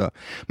motherfucking ass up.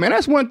 Man,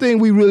 that's one thing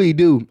we really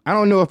do. I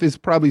don't know if it's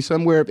probably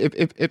somewhere.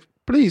 If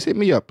please hit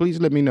me up.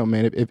 Please let me know,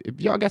 man. If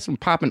y'all got some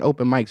popping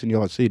open mics in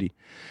your city.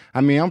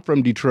 I mean, I'm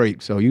from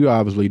Detroit, so you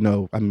obviously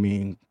know. I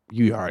mean,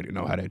 you already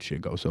know how that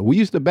shit goes. So we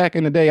used to, back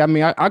in the day, I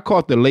mean, I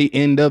caught the late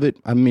end of it.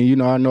 I mean,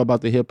 I know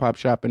about the hip hop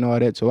shop and all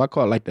that. So I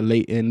caught like the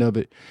late end of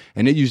it.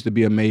 And it used to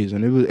be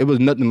amazing. It was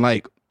nothing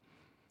like,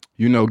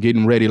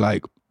 getting ready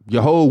like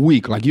your whole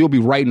week. Like you'll be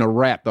writing a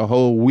rap the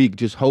whole week,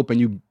 just hoping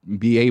you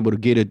be able to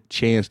get a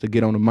chance to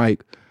get on the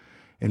mic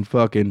and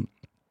fucking,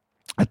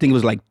 I think it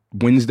was like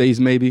Wednesdays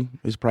maybe.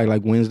 It's probably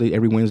like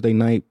every Wednesday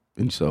night.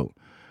 And so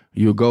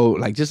You go,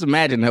 like, just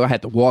imagine if I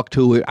had to walk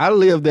to it. I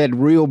lived that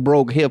real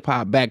broke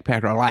hip-hop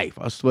backpacker life,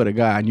 I swear to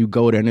God. And you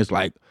go there and it's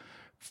like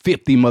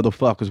 50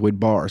 motherfuckers with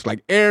bars.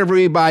 Like,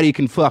 everybody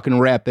can fucking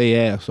rap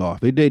their ass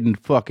off. It didn't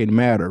fucking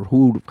matter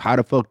how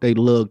the fuck they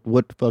looked,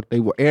 what the fuck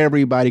they were.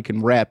 Everybody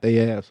can rap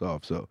their ass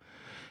off. So,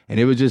 and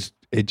it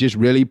just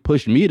really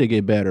pushed me to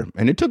get better.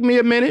 And it took me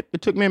a minute.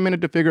 It took me a minute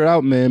to figure it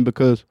out, man,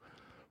 because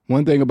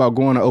one thing about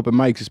going to open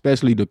mics,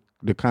 especially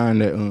the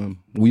kind that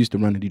we used to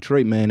run in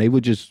Detroit, man, they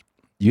would just,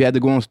 you had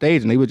to go on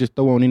stage and they would just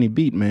throw on any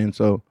beat, man.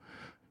 So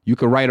you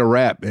could write a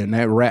rap and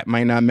that rap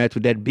might not match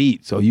with that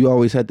beat. So you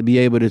always had to be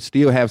able to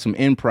still have some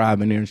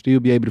improv in there and still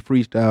be able to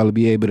freestyle and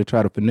be able to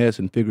try to finesse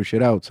and figure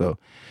shit out. So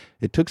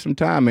it took some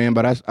time, man,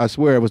 but I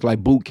swear it was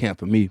like boot camp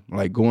for me,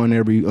 like going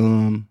every,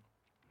 and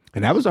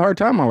that was a hard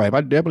time in my life.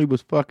 I definitely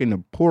was fucking the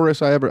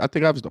poorest I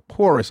think I was the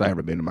poorest I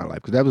ever been in my life,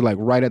 because that was like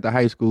right at the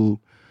high school.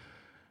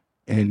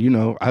 And, you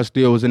know, I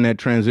still was in that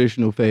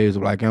transitional phase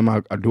of like,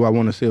 do I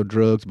want to sell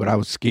drugs? But I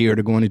was scared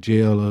of going to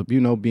jail or,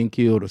 you know, being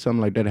killed or something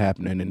like that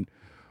happening.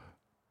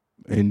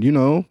 And you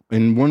know,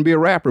 and want to be a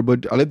rapper.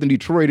 But I lived in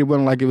Detroit. It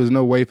wasn't like it was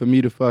no way for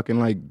me to fucking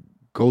like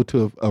go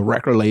to a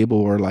record label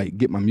or like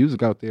get my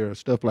music out there or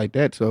stuff like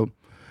that. So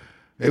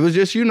it was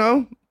just, you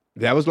know,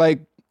 that was like,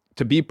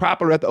 to be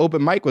popular at the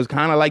open mic was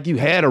kind of like you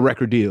had a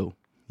record deal.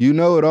 You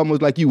know, it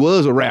almost like you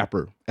was a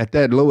rapper at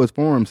that lowest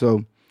form.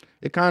 So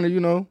it kind of, you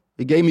know,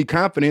 it gave me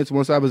confidence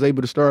once I was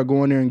able to start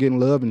going there and getting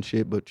love and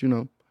shit. But, you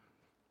know,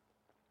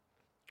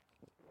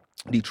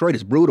 Detroit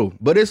is brutal.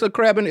 But it's a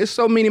crap, and it's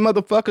so many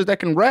motherfuckers that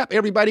can rap.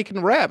 Everybody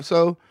can rap.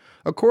 So,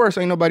 of course,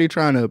 ain't nobody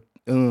trying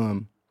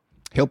to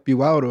help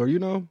you out or, you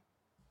know,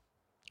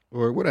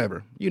 or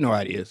whatever. You know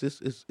how it is.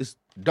 It's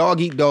dog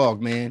eat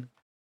dog, man.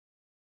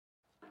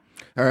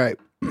 All right.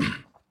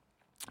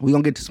 We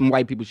gonna get to some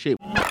white people shit.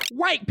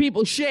 White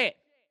people shit.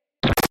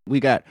 We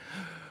got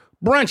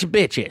Brunch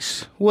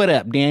Bitches. What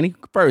up, Danny?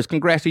 First,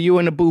 congrats to you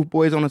and the Booth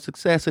Boys on the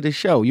success of the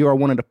show. You are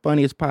one of the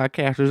funniest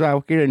podcasters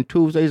out here, and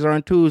Tuesdays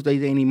aren't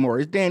Tuesdays anymore.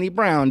 It's Danny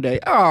Brown Day.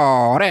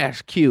 Oh,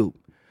 that's cute.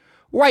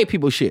 White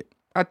people shit.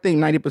 I think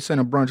 90%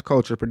 of brunch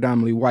culture is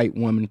predominantly white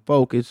woman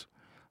focused.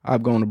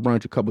 I've gone to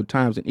brunch a couple of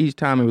times, and each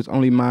time it was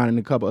only mine and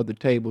a couple other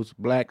tables,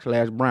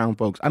 black/brown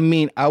folks. I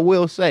mean, I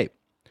will say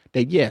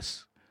that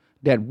yes,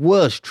 that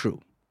was true.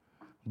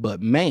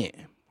 But man,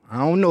 I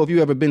don't know if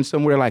you ever been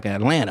somewhere like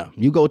Atlanta.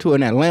 You go to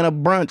an Atlanta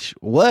brunch,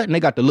 what? And they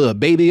got the little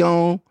baby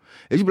on.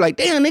 And you be like,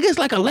 damn, nigga, it's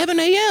like 11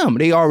 a.m.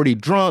 They already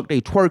drunk.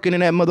 They twerking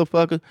in that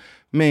motherfucker.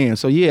 Man,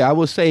 so yeah, I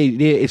would say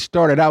it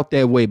started out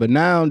that way. But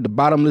now the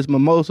bottomless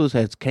mimosas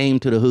has came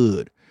to the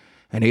hood.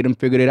 And they done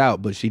figured it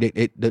out. But see,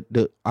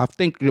 I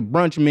think the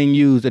brunch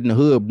menus in the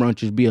hood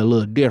brunches be a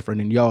little different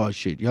than y'all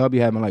shit. Y'all be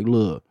having like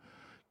little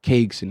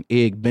cakes and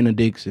egg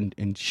benedicts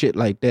and shit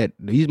like that.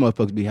 These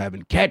motherfuckers be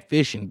having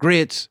catfish and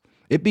grits.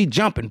 It be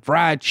jumping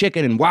fried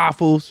chicken and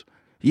waffles.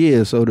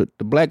 Yeah, so the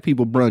black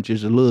people brunch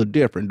is a little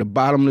different. The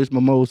bottomless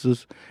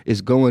mimosas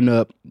is going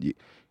up.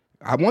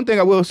 One thing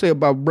I will say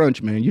about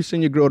brunch, man, you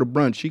send your girl to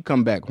brunch, she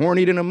come back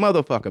horny than a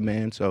motherfucker,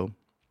 man. So,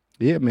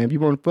 yeah, man, if you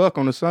want to fuck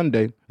on a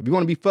Sunday, if you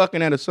want to be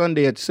fucking at a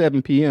Sunday at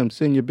 7 p.m.,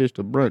 send your bitch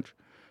to brunch.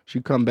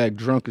 She come back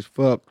drunk as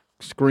fuck,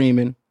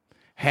 screaming,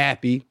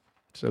 happy.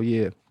 So,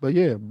 yeah. But,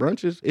 yeah,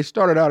 brunches, it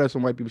started out as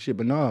some white people shit,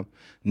 but nah,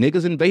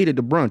 niggas invaded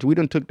the brunch. We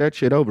done took that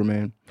shit over,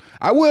 man.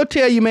 I will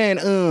tell you,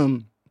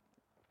 man,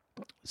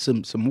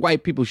 some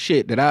white people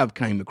shit that I've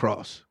came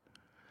across.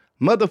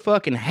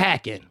 Motherfucking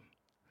hacking.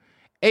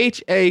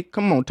 H-A,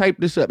 come on, type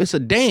this up. It's a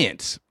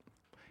dance.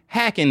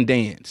 Hacking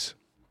dance.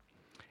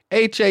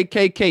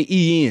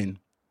 H-A-K-K-E-N.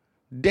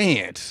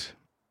 Dance.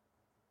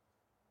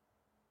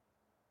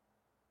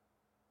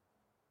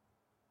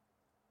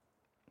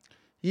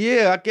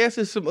 Yeah, I guess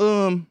it's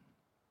some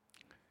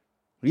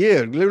yeah,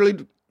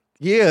 literally,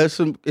 yeah, it's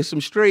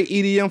some straight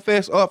EDM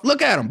fest off.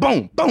 Look at them.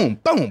 Boom, boom,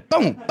 boom,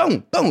 boom,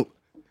 boom, boom.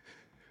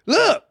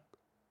 Look.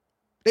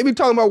 They be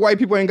talking about white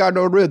people ain't got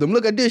no rhythm.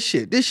 Look at this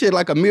shit. This shit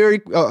like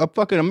a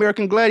fucking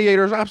American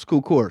Gladiators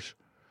obstacle course.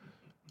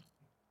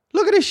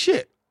 Look at this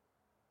shit.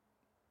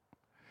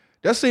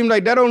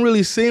 That don't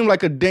really seem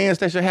like a dance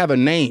that should have a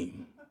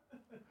name.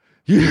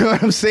 You know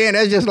what I'm saying?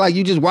 That's just like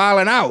you just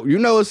wilding out. You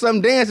know,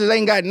 some dances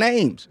ain't got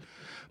names.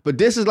 But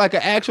this is like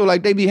an actual,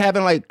 like they be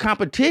having like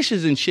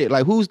competitions and shit.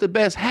 Like who's the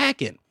best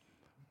hacking?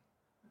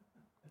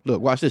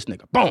 Look, watch this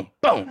nigga. Boom,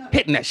 boom,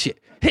 hitting that shit.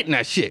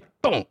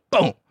 Boom,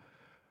 boom.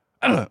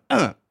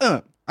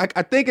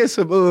 I think it's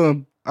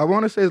some, I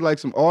want to say it's like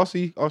some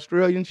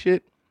Australian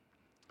shit.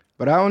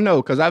 But I don't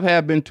know, because I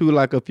have been to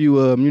like a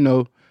few, you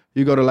know,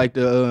 you go to like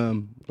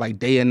the, like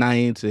Day and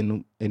Nights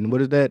and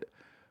what is that?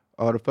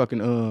 All the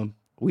fucking,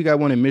 we got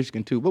one in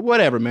Michigan too, but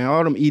whatever, man.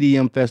 All them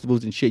EDM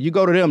festivals and shit. You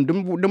go to them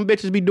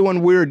bitches be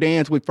doing weird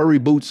dance with furry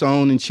boots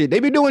on and shit. They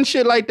be doing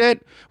shit like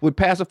that with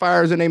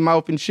pacifiers in their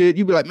mouth and shit.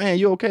 You be like, man,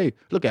 you okay?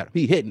 Look at him,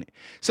 he hitting it.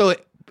 So,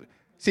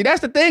 see, that's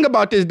the thing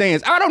about this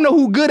dance. I don't know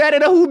who good at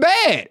it or who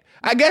bad.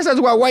 I guess that's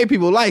why white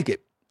people like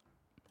it.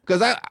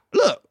 Because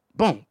look,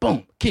 boom,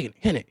 boom, kicking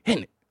it,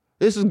 hitting it.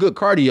 This is good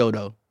cardio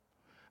though.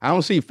 I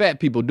don't see fat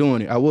people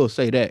doing it. I will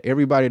say that.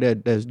 Everybody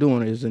that's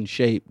doing it is in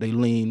shape. They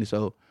lean.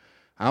 So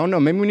I don't know.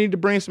 Maybe we need to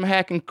bring some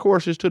hacking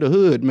courses to the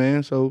hood,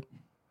 man, so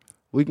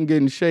we can get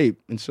in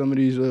shape in some of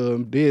these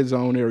dead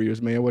zone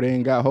areas, man, where they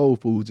ain't got Whole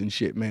Foods and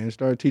shit, man.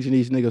 Start teaching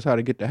these niggas how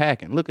to get to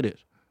hacking. Look at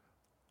this.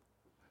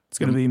 It's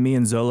going to be me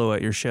and Zolo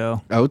at your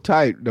show. Oh,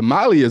 tight. The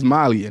Molly is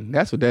Mollying.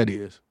 That's what that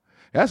is.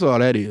 That's all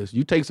that is.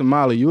 You take some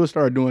Molly, you'll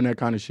start doing that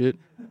kind of shit.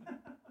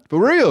 For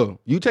real.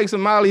 You take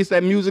some Molly,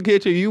 that music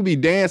hit you, you be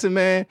dancing,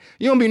 man.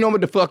 You don't be knowing what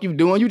the fuck you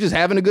doing. You just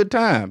having a good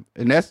time.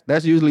 And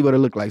that's usually what it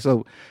look like.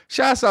 So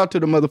shouts out to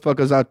the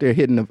motherfuckers out there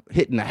hitting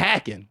the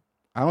hacking.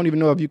 I don't even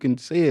know if you can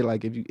say it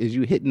like is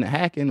you hitting the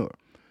hacking or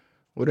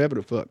whatever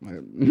the fuck,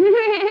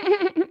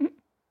 man.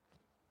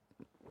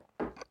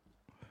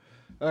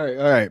 All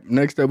right.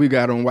 Next up, we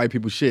got on white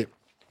people shit.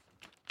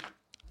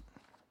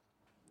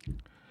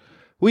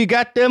 We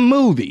got them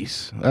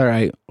movies. All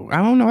right. I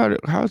don't know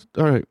how's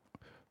all right.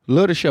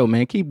 Love the show,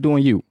 man. Keep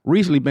doing you.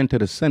 Recently been to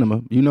the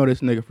cinema. You know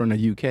this nigga from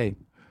the UK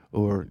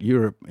or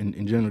Europe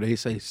in general. They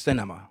say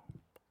cinema.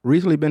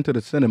 Recently been to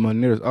the cinema,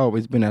 and there's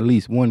always been at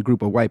least one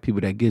group of white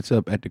people that gets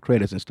up at the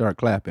credits and start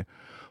clapping.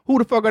 Who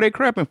the fuck are they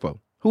clapping for?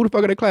 Who the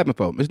fuck are they clapping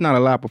for? It's not a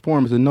live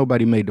performance, and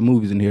nobody made the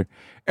movies in here.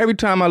 Every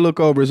time I look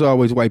over, it's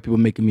always white people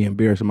making me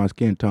embarrassed of my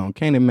skin tone.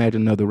 Can't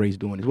imagine another race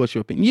doing this. What's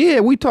your opinion? Yeah,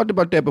 we talked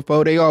about that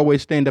before. They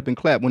always stand up and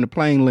clap when the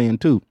plane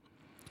land, too.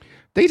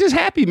 They just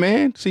happy,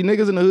 man. See,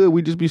 niggas in the hood,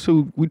 we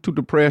too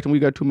depressed and we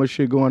got too much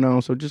shit going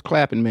on. So just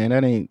clapping, man.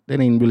 That ain't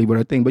really what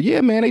I think. But yeah,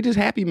 man, they just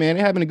happy, man.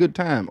 They having a good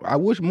time. I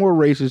wish more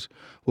races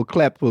would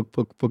clap for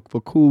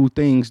cool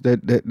things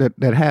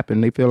that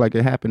happen. They feel like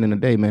it happened in a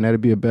day, man. That'd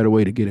be a better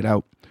way to get it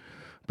out.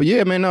 But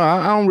yeah, man, no,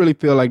 I don't really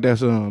feel like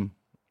that's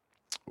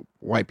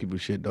white people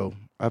shit though.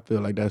 I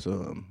feel like that's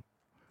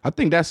I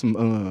think that's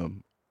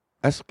some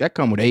that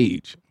come with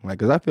age. Like,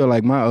 cause I feel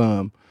like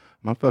my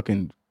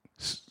fucking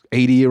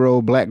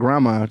 80-year-old black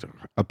grandma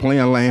a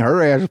playing lane,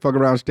 her ass fuck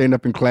around, stand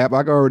up and clap.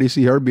 I can already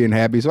see her being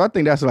happy. So I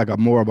think that's like a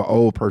more of an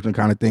old person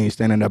kind of thing,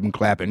 standing up and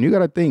clapping. You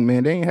gotta think,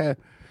 man,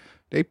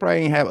 they probably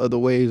ain't have other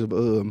ways of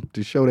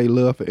to show they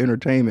love for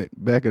entertainment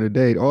back in the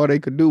day. All they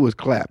could do was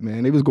clap,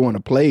 man. They was going to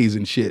plays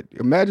and shit.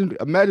 Imagine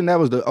that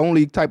was the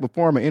only type of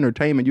form of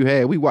entertainment you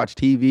had. We watch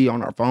TV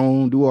on our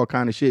phone, do all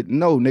kind of shit.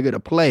 No, nigga,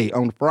 the play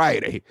on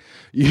Friday.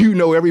 You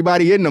know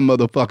everybody in the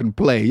motherfucking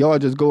play. Y'all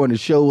just going to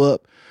show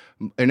up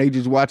and they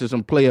just watching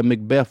some play of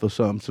Macbeth or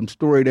something, some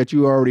story that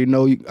you already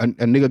know. A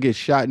nigga gets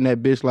shot in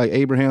that bitch like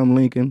Abraham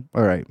Lincoln.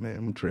 All right, man,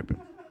 I'm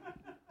tripping.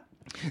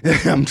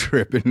 I'm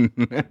tripping.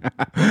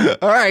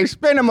 All right,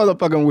 spin the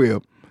motherfucking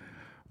wheel.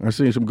 I've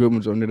seen some good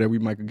ones on there that we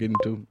might could get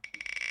into.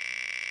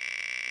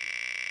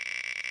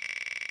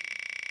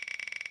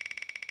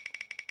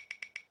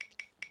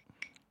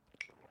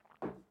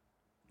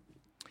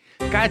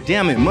 God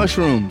damn it,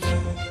 mushrooms.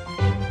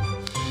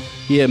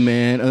 Yeah,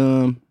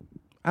 man.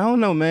 I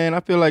don't know, man. I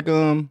feel like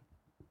I'm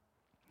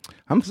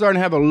starting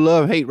to have a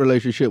love-hate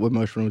relationship with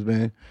mushrooms,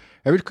 man.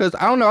 Because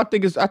I don't know, I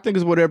think it's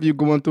whatever you're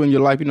going through in your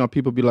life. You know,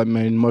 people be like,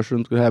 man,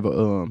 mushrooms could have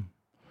a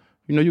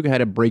you can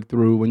have a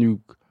breakthrough when you,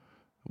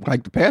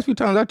 like the past few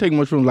times I take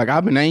mushrooms, like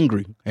I've been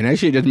angry, and that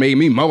shit just made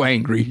me more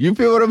angry. You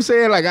feel what I'm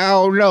saying? Like, I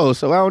don't know.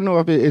 So I don't know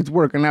if it's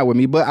working out with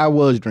me, but I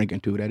was drinking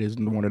too. That is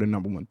one of the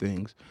number one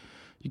things.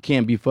 You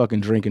can't be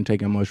fucking drinking,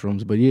 taking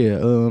mushrooms. But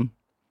yeah,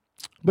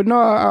 but no,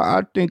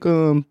 I think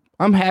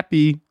I'm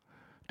happy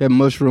that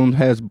mushrooms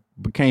has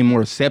became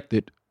more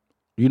accepted.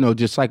 You know,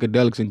 just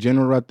psychedelics in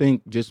general, I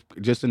think,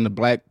 just in the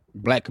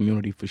black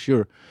community for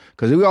sure.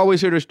 Because we always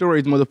hear the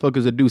stories,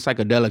 motherfuckers that do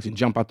psychedelics and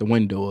jump out the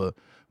window or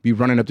be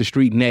running up the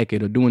street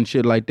naked or doing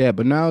shit like that.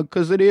 But now,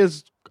 because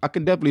I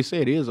can definitely say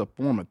it is a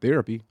form of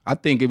therapy. I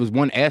think it was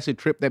one acid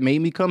trip that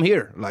made me come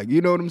here. Like,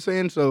 you know what I'm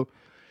saying? So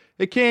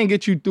it can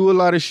get you through a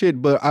lot of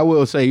shit. But I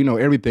will say, you know,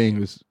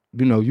 everything is,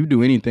 you know, you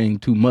do anything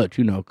too much,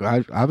 you know.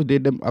 I was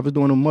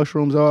doing the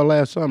mushrooms all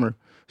last summer.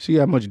 See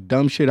how much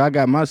dumb shit I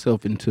got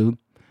myself into.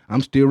 I'm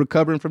still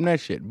recovering from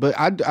that shit. But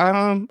I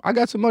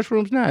got some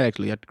mushrooms now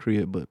actually at the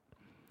crib. But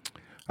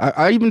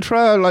I even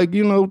tried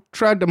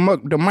the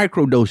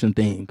microdosing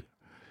thing,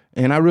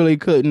 and I really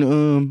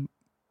couldn't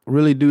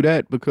really do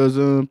that because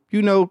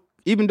you know,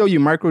 even though you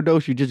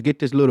microdose, you just get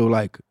this little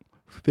like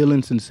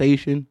feeling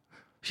sensation.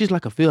 It's just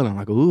like a feeling,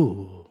 like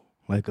ooh,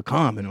 like a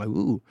calming, like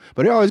ooh.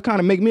 But it always kind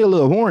of make me a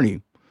little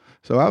horny.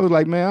 So I was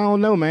like, man, I don't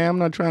know, man. I'm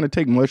not trying to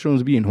take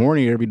mushrooms being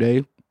horny every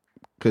day,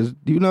 cause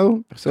you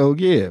know. So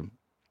yeah.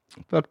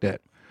 Fuck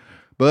that.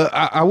 But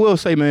I will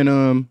say,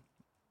 man,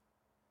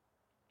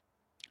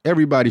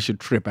 everybody should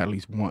trip at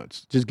least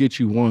once. Just get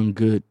you one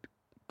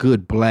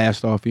good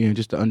blast off in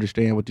just to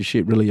understand what the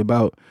shit really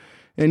about.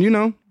 And you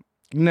know,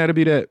 that'll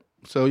be that.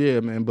 So yeah,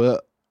 man,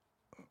 but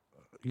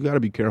you gotta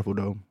be careful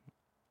though.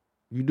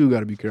 You do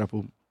gotta be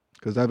careful.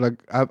 Cause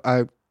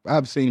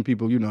I've seen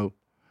people, you know,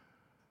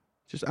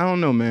 just I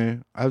don't know,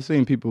 man. I've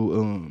seen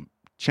people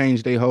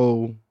change their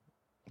whole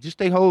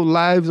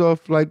lives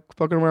off like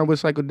fucking around with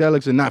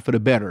psychedelics and not for the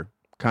better,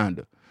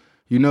 kinda.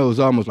 You know, it's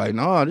almost like,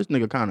 no, this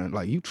nigga kind of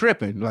like you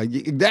tripping. Like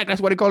that's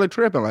why they call it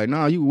tripping. Like,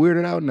 no, you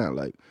weirded out now.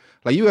 Like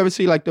you ever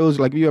see like those,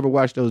 like you ever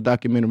watch those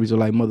documentaries of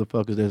like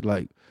motherfuckers that's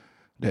like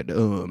that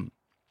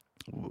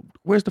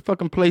where's the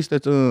fucking place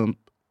that's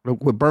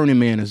where Burning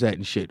Man is at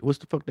and shit? What's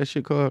the fuck that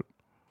shit called?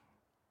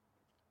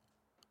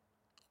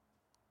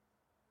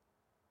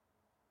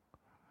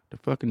 The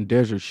fucking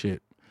desert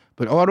shit.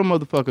 But all them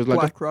motherfuckers like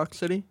Black Rock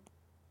City?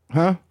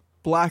 Huh?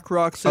 Black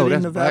Rock City,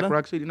 that's Nevada? Black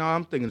Rock City? No,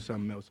 I'm thinking of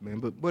something else, man.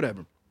 But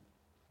whatever.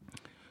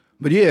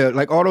 But yeah,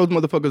 like all those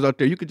motherfuckers out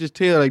there, you could just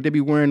tell like they be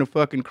wearing the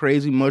fucking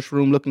crazy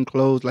mushroom looking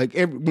clothes. Like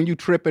when you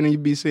tripping and you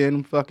be seeing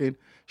them fucking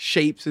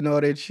shapes and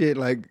all that shit,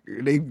 like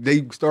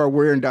they start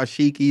wearing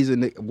dashikis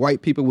and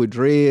white people with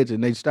dreads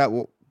and they stop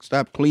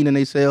cleaning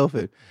themselves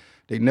and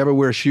they never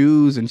wear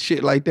shoes and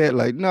shit like that.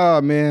 Like,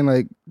 nah, man,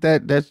 like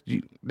that's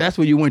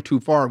when you went too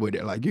far with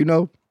it, like, you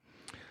know?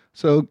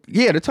 So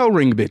yeah, the toe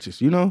ring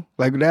bitches, you know?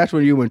 Like that's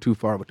when you went too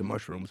far with the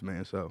mushrooms,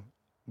 man. So,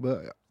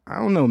 but I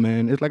don't know,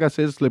 man. It's like I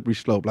said, it's a slippery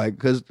slope. Like,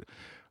 cause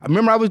I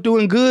remember I was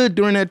doing good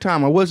during that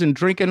time. I wasn't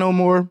drinking no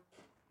more.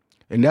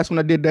 And that's when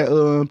I did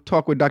that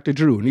talk with Dr.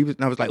 Drew. And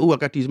I was like, oh, I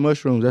got these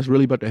mushrooms. That's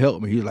really about to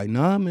help me. He was like,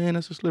 nah, man,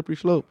 that's a slippery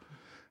slope.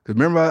 Because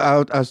remember, I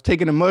was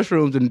taking the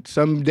mushrooms, and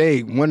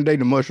one day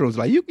the mushrooms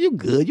like, you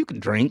good, you can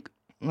drink.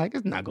 I'm like,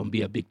 it's not going to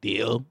be a big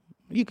deal.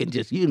 You can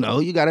just, you know,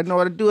 you got to know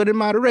how to do it in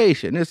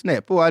moderation. It's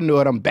that. Before I know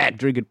it, I'm back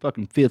drinking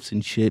fucking fifths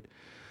and shit.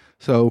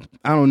 So,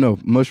 I don't know.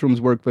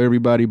 Mushrooms work for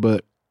everybody,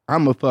 but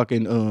I'm a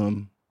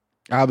fucking,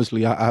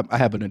 obviously, I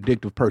have an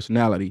addictive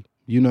personality,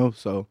 you know?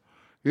 So,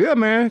 yeah,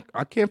 man,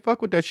 I can't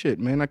fuck with that shit,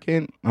 man. I'm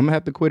going to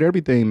have to quit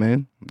everything,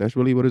 man. That's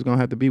really what it's going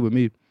to have to be with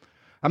me.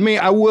 I mean,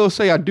 I will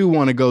say I do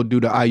want to go do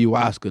the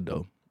ayahuasca,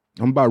 though.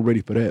 I'm about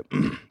ready for that.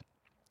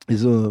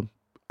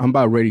 I'm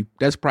about ready.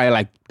 That's probably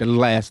like the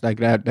last, like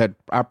that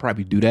I'll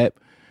probably do that.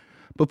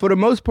 But for the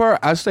most part,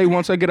 I say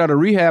once I get out of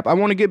rehab, I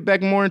want to get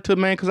back more into,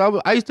 man,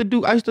 because I used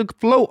to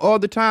float all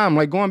the time,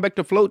 like going back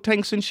to float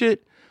tanks and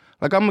shit.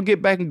 Like I'm going to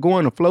get back and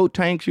going to float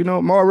tanks, you know.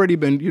 I'm already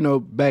been, you know,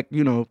 back,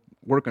 you know,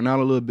 working out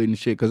a little bit and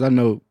shit, because I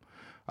know,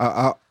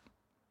 I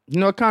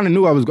kind of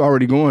knew I was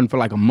already going for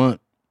like a month.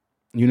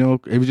 You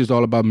know, it was just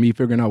all about me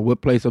figuring out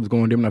what place I was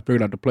going. Then when I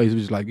figured out the place, it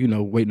was just like, you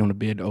know, waiting on the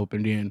bed to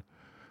open. Then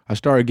I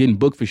started getting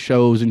booked for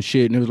shows and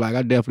shit, and it was like,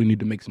 I definitely need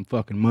to make some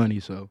fucking money.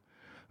 So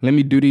let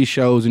me do these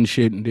shows and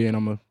shit, and then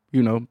I'm going to,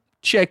 you know,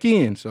 check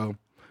in. So,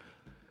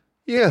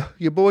 yeah,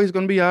 your boy's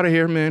going to be out of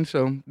here, man.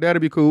 So that'll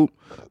be cool.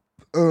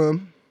 Oh,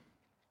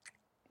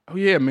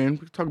 yeah, man. We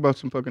can talk about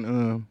some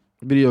fucking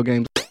video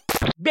games.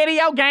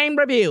 Video game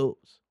reviews.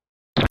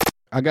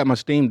 I got my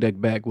Steam Deck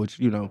back, which,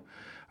 you know,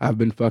 I've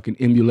been fucking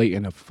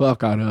emulating the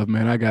fuck out of,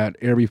 man. I got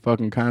every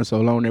fucking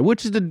console on there,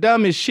 which is the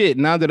dumbest shit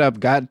now that I've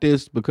got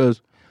this,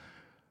 because,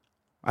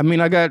 I mean,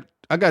 I got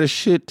a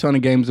shit ton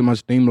of games in my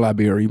Steam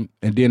library,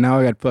 and then now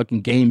I got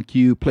fucking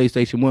GameCube,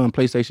 PlayStation 1,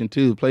 PlayStation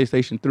 2,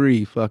 PlayStation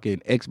 3, fucking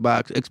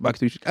Xbox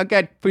 3. I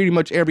got pretty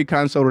much every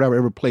console that I've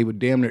ever played with,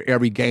 damn near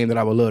every game that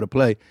I would love to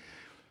play.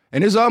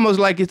 And it's almost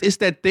like it's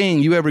that thing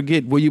you ever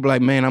get where you be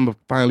like, man, I'm going to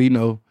finally, you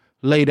know,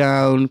 lay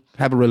down,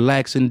 have a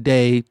relaxing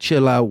day,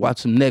 chill out, watch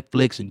some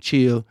Netflix and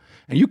chill.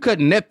 And you cut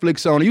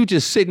Netflix on, you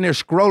just sitting there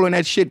scrolling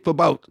that shit for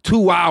about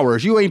 2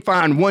 hours. You ain't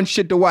find one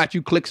shit to watch.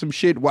 You click some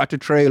shit, watch a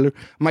trailer,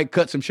 might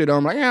cut some shit on.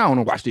 I'm like, I don't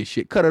want to watch this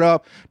shit. Cut it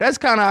off. That's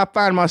kind of I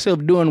find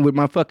myself doing with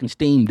my fucking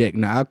Steam Deck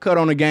now. I cut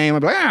on a game.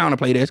 I'm like, I don't want to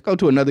play this. Go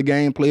to another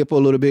game, play it for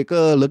a little bit.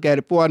 Look at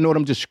it. Before I know it,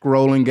 I'm just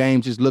scrolling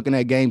games, just looking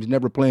at games,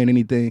 never playing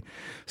anything.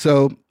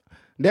 So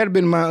that'd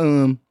been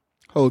my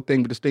whole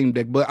thing with the Steam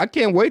Deck. But I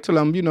can't wait till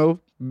I'm, you know,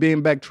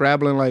 being back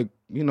traveling, like,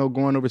 you know,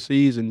 going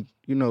overseas and,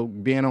 you know,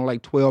 being on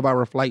like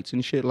 12-hour flights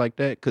and shit like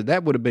that. Because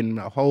that would have been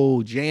a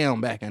whole jam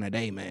back in the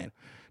day, man.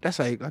 That's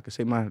like I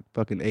say my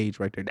fucking age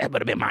right there. That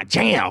would have been my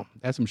jam.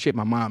 That's some shit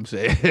my mom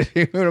said.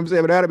 You know what I'm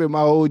saying? But that'd have been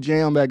my whole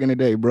jam back in the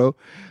day, bro.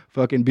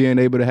 Fucking being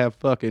able to have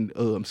fucking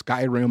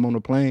Skyrim on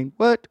the plane.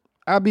 What?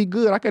 I'll be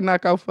good. I can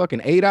knock out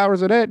fucking 8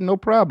 hours of that, no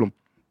problem.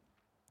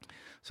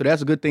 So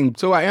that's a good thing.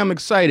 So I am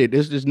excited.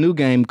 There's this new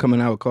game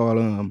coming out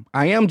called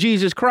I Am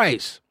Jesus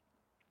Christ.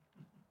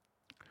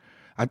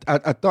 I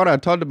thought I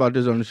talked about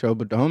this on the show,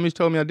 but the homies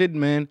told me I didn't,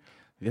 man.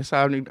 Yes,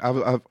 I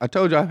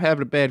told you I've had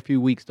a bad few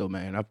weeks though,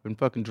 man. I've been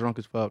fucking drunk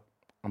as fuck.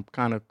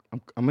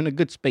 I'm in a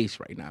good space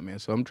right now, man.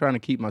 So I'm trying to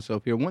keep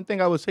myself here. One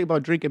thing I would say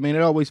about drinking, man,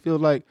 it always feels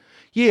like,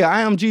 yeah,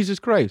 I am Jesus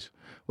Christ.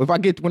 When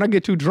I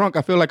get too drunk,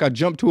 I feel like I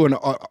jump to an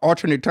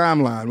alternate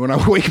timeline when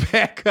I wake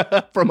back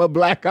up from a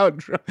blackout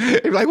drunk.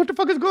 You're like, what the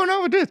fuck is going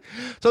on with this?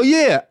 So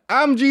yeah,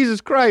 I'm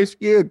Jesus Christ.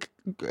 Yeah,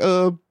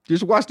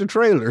 just watch the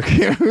trailer.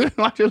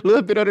 Watch a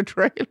little bit of the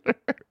trailer.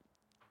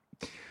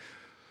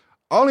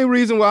 Only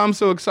reason why I'm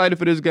so excited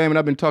for this game, and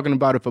I've been talking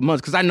about it for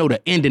months, because I know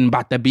the ending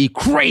about to be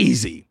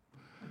crazy.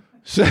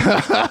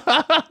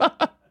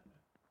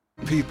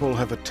 People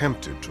have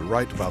attempted to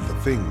write about the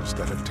things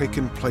that have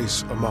taken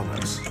place among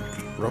us.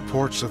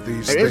 Reports of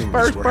these things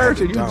were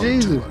handed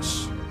down to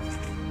us.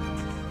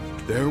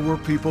 There were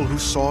people who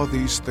saw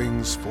these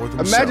things for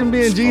themselves. Imagine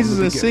being Jesus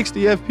in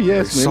 60 FPS,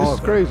 man. This is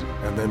crazy.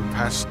 And then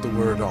passed the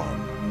word on.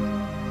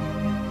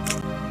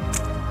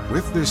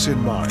 With this in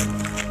mind,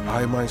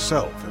 I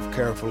myself have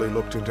carefully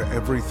looked into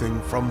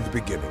everything from the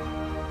beginning.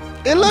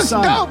 It looks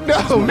dope,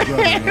 though,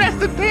 man. That's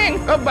the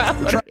thing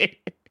about it.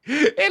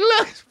 It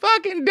looks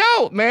fucking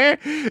dope, man.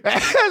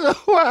 That's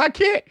why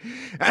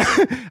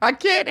I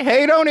can't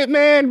hate on it,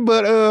 man.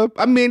 But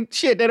I mean,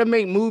 shit, that'll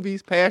make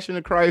movies, Passion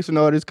of Christ and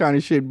all this kind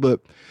of shit. But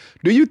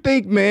do you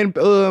think, man,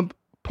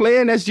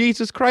 playing as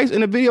Jesus Christ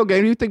in a video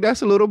game, do you think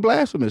that's a little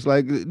blasphemous?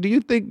 Like, do you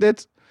think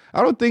that's?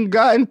 I don't think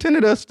God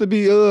intended us to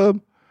be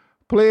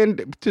playing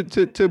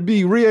to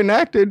be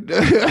reenacted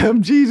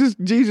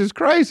Jesus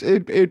Christ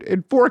in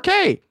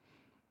 4K.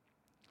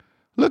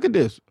 Look at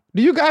this.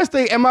 Do you guys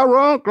think, am I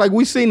wrong? Like,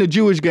 we seen the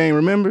Jewish game,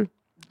 remember?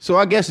 So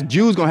I guess the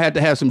Jews gonna have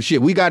to have some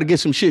shit. We gotta get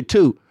some shit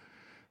too.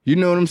 You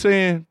know what I'm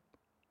saying?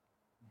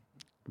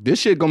 This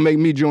shit gonna make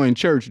me join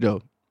church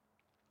though.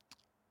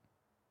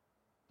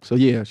 So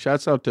yeah,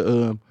 shouts out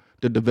to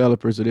the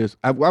developers of this.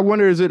 I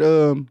wonder, is it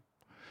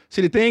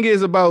see, the thing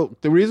is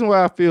about the reason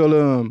why I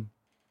feel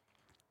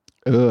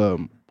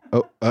you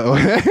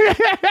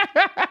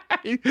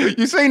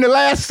seen The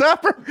Last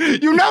Supper?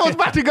 You know it's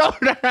about to go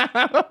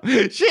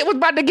down. Shit was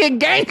about to get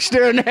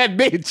gangster in that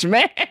bitch,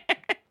 man.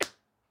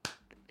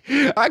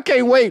 I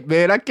can't wait,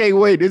 man. I can't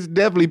wait. It's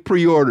definitely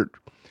pre-ordered.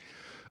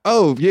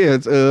 Oh yeah,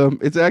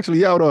 it's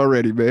actually out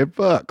already, man.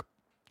 Fuck.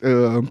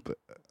 Yeah.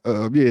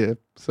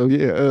 So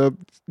yeah.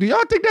 Do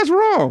y'all think that's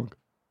wrong?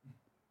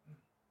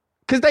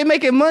 Cause they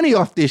making money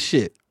off this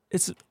shit.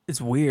 It's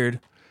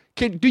weird.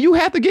 Do you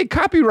have to get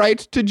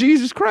copyrights to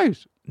Jesus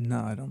Christ?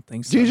 No, I don't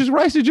think so. Jesus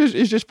Christ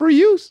is just for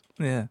use?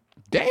 Yeah.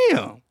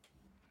 Damn.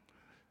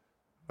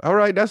 All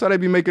right, that's how they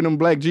be making them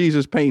black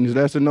Jesus paintings.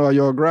 That's in all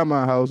your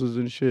grandma houses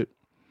and shit.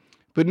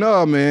 But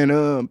no,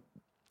 man,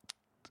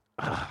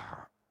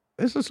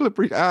 it's a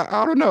slippery.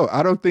 I don't know.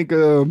 I don't think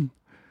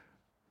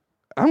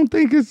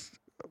it's,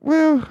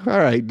 well, all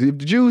right. The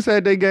Jews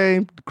had their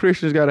game. The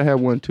Christians got to have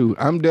one too.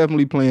 I'm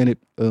definitely playing it.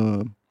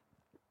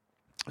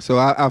 So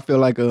I feel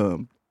like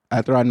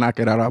after I knock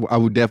it out, I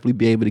would definitely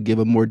be able to give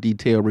a more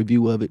detailed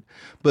review of it.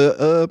 But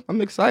I'm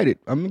excited.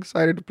 I'm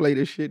excited to play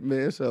this shit,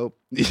 man. So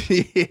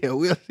yeah,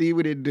 we'll see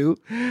what it do.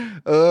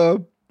 I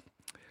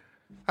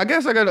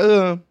guess I got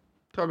to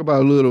talk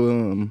about a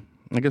little.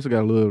 I guess I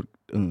got a little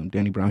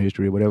Danny Brown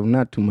history or whatever.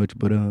 Not too much,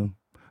 but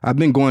I've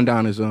been going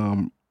down this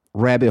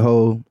rabbit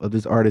hole of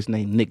this artist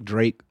named Nick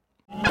Drake.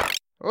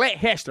 Lit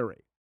history.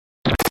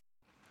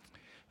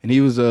 And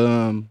he was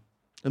a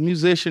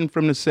musician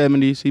from the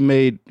 70s.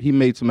 He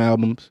made some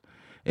albums,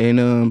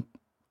 and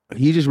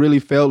he just really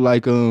felt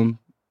like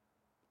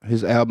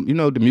his album,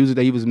 the music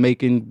that he was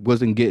making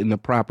wasn't getting the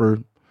proper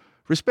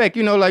respect,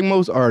 like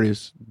most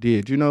artists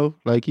did,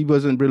 like he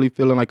wasn't really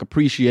feeling like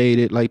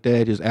appreciated like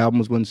that. His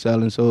albums wasn't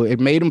selling, so it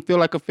made him feel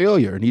like a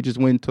failure, and he just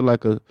went to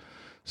like a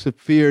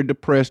severe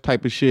depressed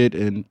type of shit,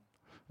 and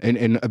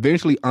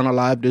eventually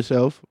unalived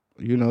himself,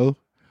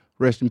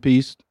 rest in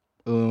peace,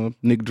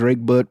 Nick Drake.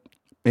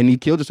 And he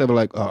killed himself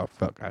like, oh,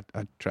 fuck,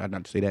 I tried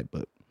not to say that,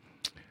 but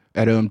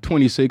at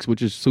 26,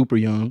 which is super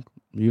young,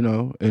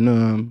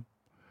 and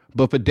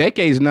but for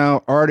decades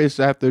now, artists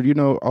after,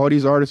 all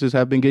these artists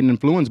have been getting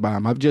influenced by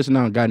him. I've just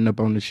now gotten up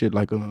on this shit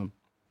like the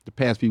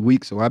past few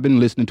weeks, so I've been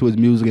listening to his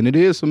music, and it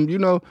is some,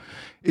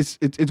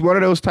 it's one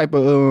of those type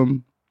of,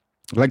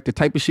 like the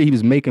type of shit he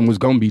was making was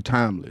gonna be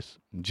timeless,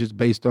 just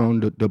based on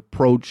the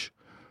approach,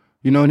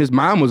 and his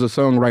mom was a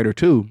songwriter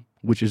too,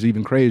 which is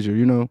even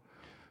crazier,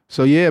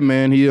 So yeah,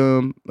 man, he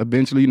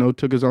eventually,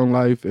 took his own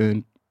life,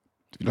 and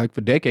like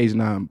for decades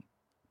now,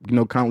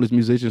 countless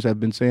musicians have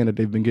been saying that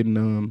they've been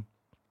getting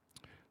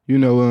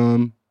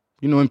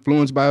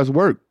influenced by his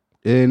work.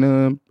 And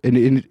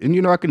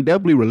I can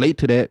definitely relate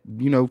to that,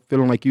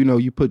 feeling like,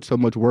 you put so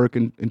much work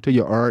into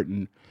your art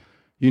and,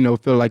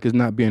 feel like it's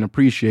not being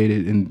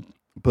appreciated.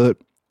 But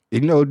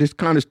this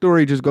kind of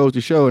story just goes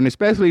to show, and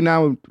especially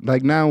now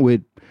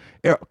with,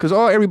 because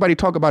everybody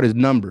talk about is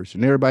numbers,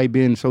 and everybody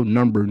being so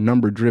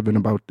number driven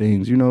about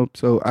things,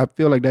 so I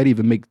feel like that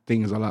even makes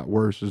things a lot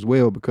worse as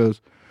well,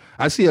 because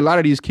I see a lot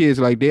of these kids,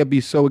 like, they'll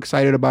be so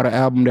excited about an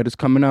album that is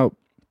coming out,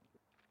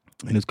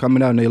 and it's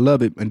coming out and they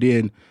love it, and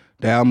then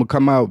the album will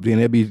come out, then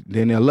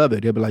they'll love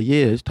it, they'll be like,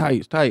 yeah, it's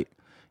tight,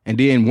 and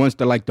then once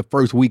the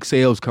first week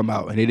sales come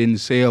out and they didn't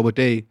sell what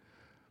they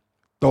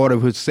thought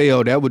of his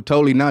sale, that would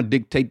totally not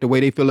dictate the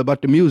way they feel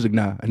about the music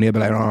now, and they'll be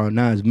like, oh,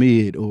 nah, it's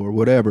mid or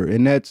whatever,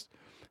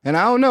 and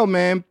I don't know,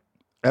 man.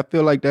 I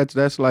feel like that's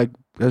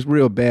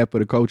real bad for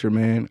the culture,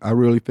 man. I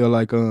really feel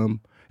like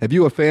if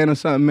you're a fan of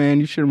something, man,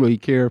 you shouldn't really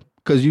care,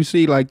 because you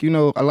see, like, a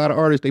lot of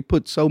artists, they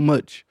put so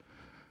much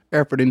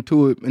effort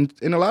into it,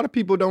 and a lot of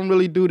people don't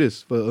really do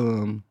this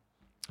for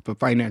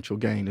financial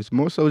gain. It's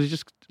more so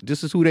just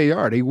this is who they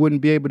are. They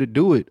wouldn't be able to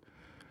do it.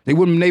 They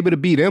wouldn't be able to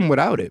be them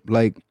without it.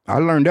 Like, I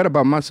learned that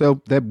about myself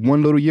that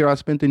one little year I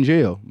spent in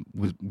jail,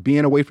 was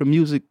being away from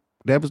music.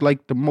 That was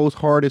like the most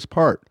hardest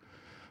part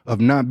of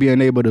not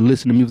being able to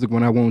listen to music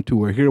when I wanted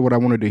to, or hear what I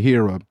wanted to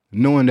hear, or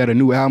knowing that a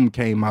new album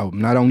came out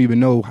and I don't even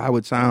know how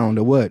it sound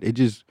or what. It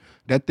just,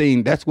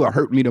 that's what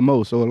hurt me the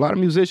most. So a lot of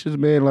musicians,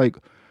 man, like,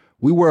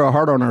 we wear a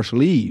heart on our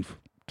sleeve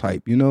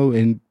type,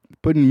 and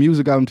putting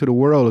music out into the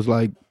world is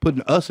like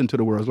putting us into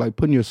the world. It's like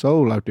putting your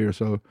soul out there.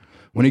 So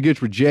when it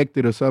gets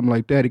rejected or something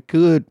like that, it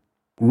could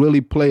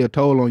really play a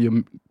toll on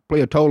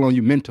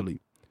you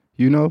mentally,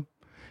 you know?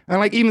 And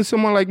like even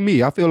someone like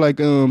me, I feel like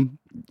I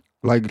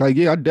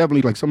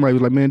definitely like somebody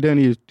was like, man,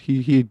 Danny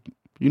he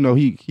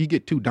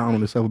get too down on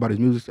himself about his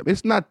music.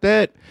 It's not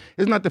the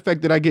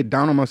fact that I get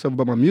down on myself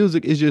about my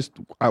music. It's just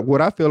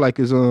what I feel like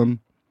is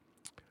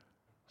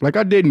like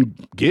I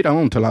didn't get on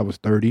until I was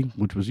 30,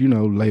 which was,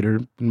 later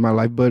in my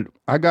life, but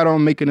I got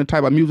on making the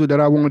type of music that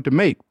I wanted to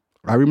make.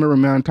 I remember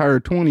my entire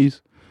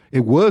 20s,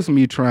 it was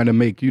me trying to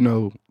make,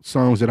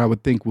 songs that I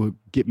would think would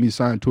get me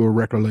signed to a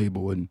record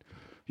label and,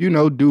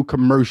 do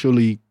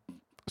commercially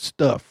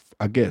stuff,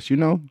 I guess,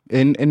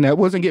 and that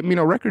wasn't getting me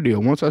no record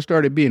deal. Once I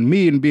started being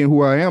me and being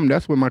who I am,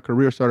 that's when my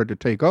career started to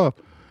take off.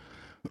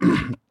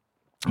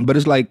 But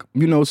it's like,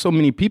 so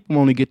many people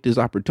only get this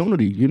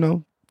opportunity,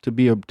 to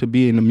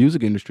be in the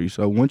music industry.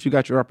 So once you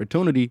got your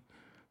opportunity,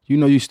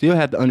 you still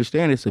have to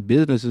understand it's a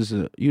business,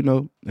 and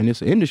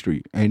it's an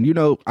industry.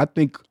 And, I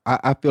think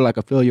I feel like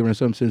a failure in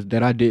some sense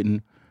that I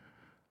didn't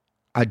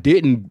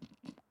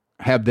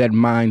have that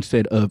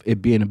mindset of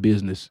it being a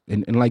business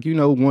and like,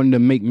 wanting to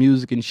make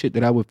music and shit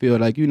that I would feel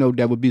like,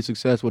 that would be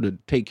successful to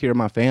take care of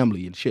my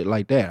family and shit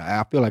like that.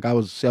 I feel like I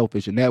was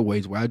selfish in that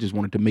ways where I just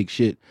wanted to make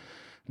shit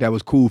that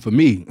was cool for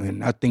me.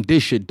 And I think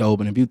this shit dope.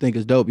 And if you think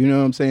it's dope, you know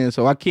what I'm saying?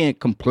 So I can't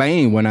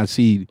complain when I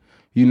see,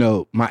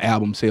 my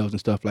album sales and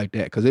stuff like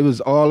that, because it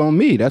was all on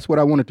me. That's what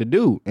I wanted to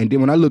do. And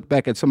then when I look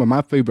back at some of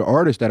my favorite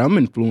artists that I'm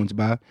influenced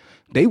by,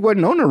 they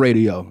wasn't on the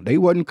radio. They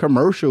wasn't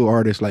commercial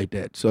artists like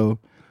that. So,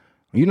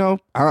 I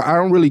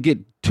don't really get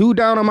too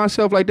down on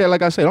myself like that.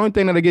 Like I said, the only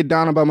thing that I get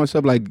down about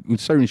myself, like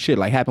certain shit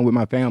like happened with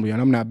my family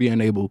and I'm not being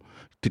able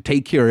to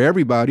take care of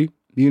everybody,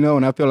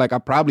 and I feel like I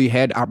probably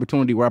had the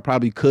opportunity where I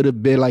probably could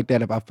have been like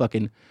that if I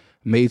fucking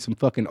made some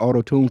fucking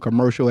auto-tune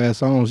commercial ass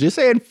songs. Just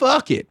saying,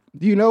 fuck it.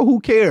 Who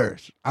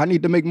cares? I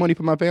need to make money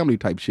for my family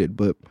type shit.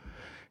 But,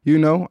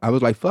 I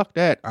was like, fuck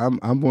that. I'm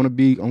going to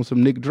be on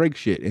some Nick Drake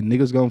shit. And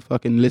niggas going to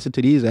fucking listen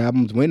to these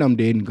albums when I'm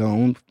dead and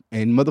gone.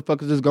 And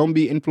motherfuckers is going to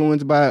be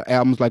influenced by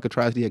albums like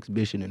Atrocity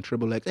Exhibition and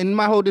Triple X and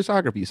my whole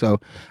discography. So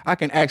I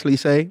can actually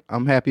say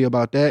I'm happy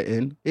about that.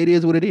 And it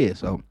is what it is.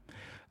 So,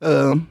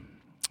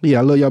 yeah,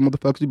 I love y'all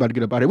motherfuckers. We about to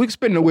get up out of here. We can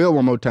spin the wheel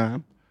one more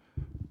time.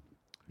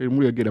 And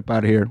we'll get up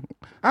out of here.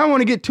 I don't want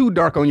to get too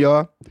dark on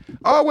y'all.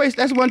 Always,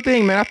 that's one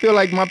thing, man. I feel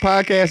like my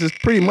podcast is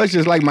pretty much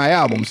just like my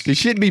albums. The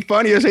shit be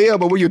funny as hell,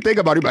 but when you think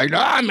about it, you're like,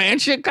 nah, man,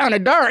 shit kind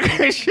of dark.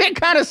 Shit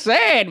kind of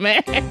sad,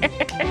 man.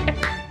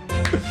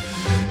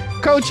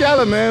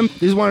 Coachella, man,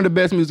 is one of the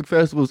best music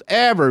festivals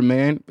ever,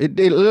 man. It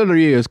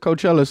literally is.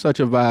 Coachella is such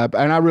a vibe.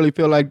 And I really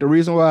feel like the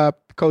reason why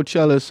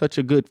Coachella is such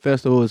a good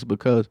festival is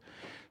because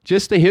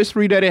just the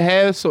history that it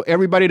has. So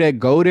everybody that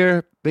go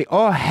there, they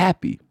all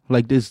happy.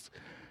 Like this...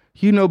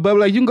 but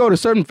like you can go to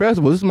certain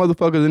festivals, this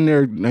motherfuckers in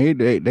there,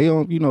 they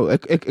don't,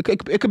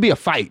 it could be a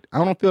fight.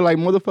 I don't feel like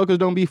motherfuckers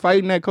don't be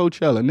fighting at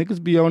Coachella.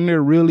 Niggas be on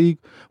there really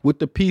with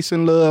the peace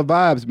and love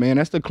vibes, man.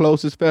 That's the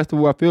closest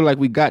festival I feel like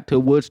we got to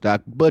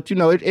Woodstock. But,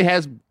 it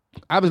has,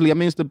 obviously,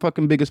 it's the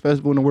fucking biggest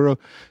festival in the world.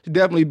 It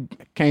definitely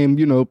came,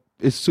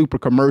 it's super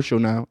commercial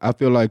now. I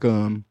feel like,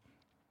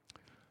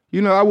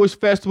 I wish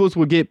festivals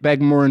would get back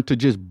more into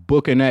just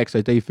booking acts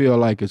that they feel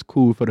like is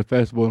cool for the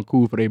festival and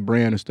cool for their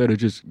brand instead of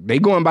just, they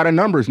going by the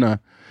numbers now.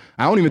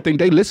 I don't even think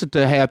they listen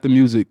to half the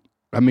music.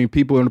 I mean,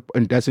 people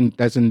that's in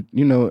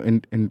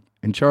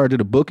charge of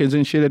the bookings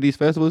and shit at these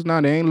festivals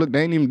now, they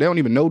don't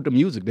even know the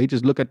music. They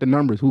just look at the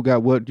numbers, who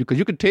got what, because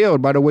you could tell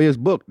by the way it's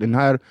booked and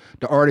how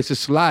the artist is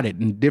slotted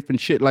and different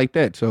shit like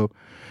that. So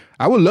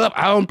I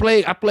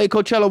played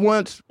Coachella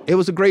once. It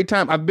was a great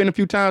time. I've been a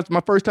few times.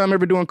 My first time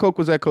ever doing coke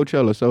was at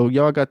Coachella. So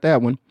y'all got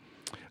that one.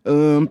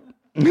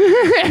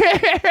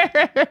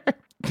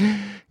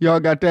 Y'all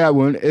got that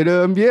one.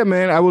 And yeah,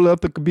 man, I would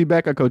love to be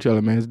back at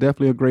Coachella, man. It's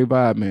definitely a great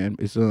vibe, man.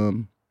 It's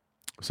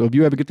so if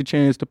you ever get the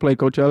chance to play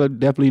Coachella,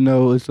 definitely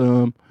know it's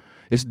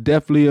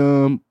definitely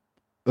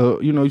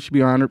you should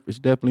be honored. It's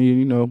definitely,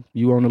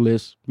 you on the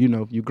list.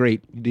 You're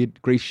great. You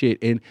did great shit.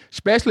 And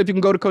especially if you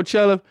can go to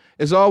Coachella,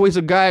 there's always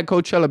a guy at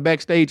Coachella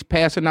backstage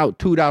passing out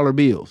 $2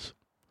 bills.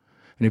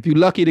 And if you're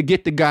lucky to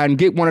get the guy and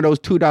get one of those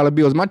 $2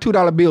 bills, my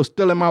 $2 bill's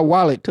still in my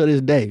wallet to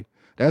this day.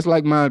 That's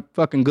like my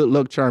fucking good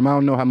luck charm. I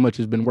don't know how much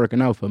it's been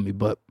working out for me,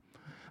 but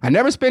I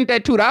never spent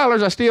that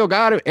 $2. I still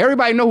got it.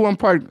 Everybody know who I'm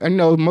I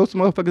know most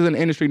motherfuckers in the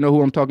industry know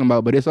who I'm talking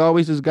about, but it's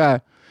always this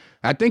guy.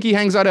 I think he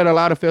hangs out at a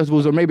lot of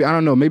festivals, or maybe, I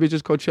don't know, maybe it's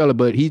just Coachella,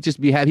 but he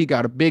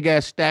got a big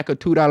ass stack of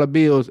 $2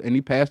 bills and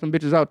he passed them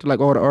bitches out to like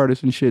all the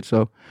artists and shit.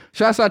 So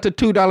shouts out to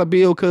 $2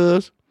 bill,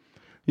 cuz.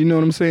 You know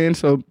what I'm saying?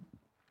 So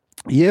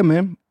yeah,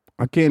 man.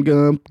 I can't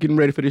getting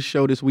ready for this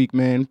show this week,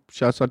 man.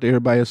 Shouts out to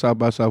everybody at South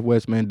by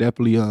Southwest, man.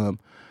 Definitely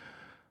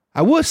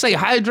I would say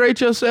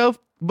hydrate yourself,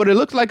 but it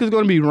looks like it's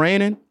gonna be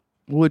raining,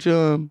 which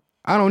I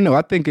don't know.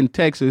 I think in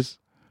Texas,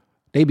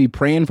 they be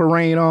praying for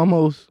rain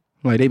almost.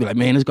 Like, they be like,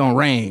 man, it's gonna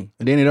rain.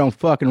 And then it don't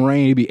fucking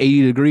rain. It be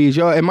 80 degrees.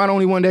 Y'all, am I the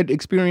only one that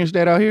experienced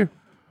that out here?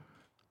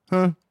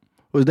 Huh?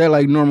 Was that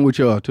like normal with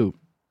y'all too?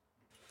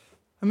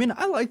 I mean,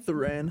 I like the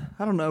rain.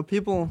 I don't know,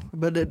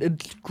 but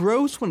it's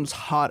gross when it's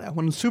hot.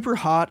 When it's super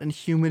hot and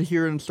humid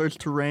here and it starts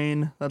to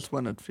rain, that's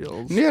when it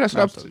feels. Yeah, that's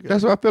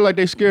what I feel like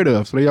they're scared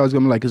of. So they always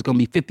gonna be like, it's gonna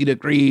be 50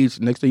 degrees.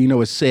 Next thing you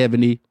know, it's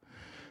 70.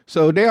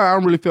 So I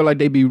don't really feel like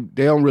they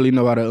don't really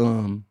know how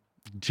to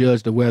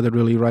judge the weather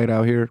really right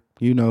out here,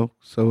 you know.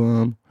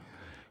 So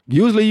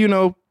usually, you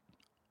know,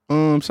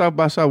 South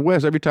by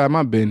Southwest, every time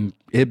I've been,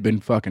 it been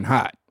fucking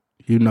hot.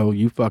 You know,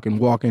 you fucking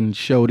walking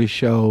show to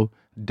show,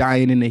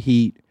 dying in the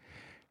heat.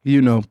 You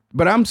know,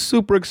 but I'm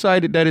super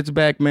excited that it's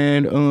back,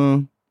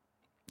 man.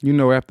 You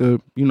know, after,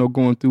 you know,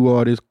 going through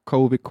all this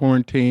COVID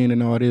quarantine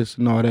and all this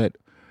and all that,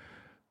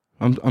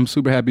 I'm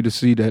super happy to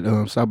see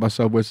that South by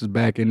Southwest is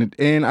back. And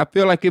I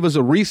feel like it was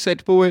a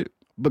reset for it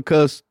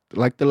because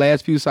like the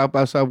last few South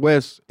by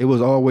Southwest, it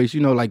was always, you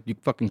know, like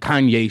fucking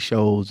Kanye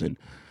shows and,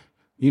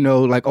 you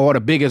know, like all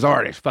the biggest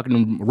artists,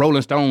 fucking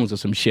Rolling Stones or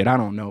some shit. I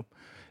don't know.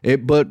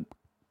 But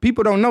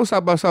people don't know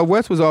South by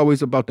Southwest was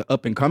always about the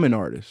up-and-coming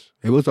artists.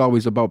 It was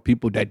always about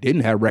people that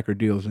didn't have record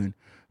deals, and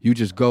you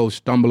just go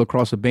stumble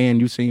across a band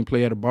you seen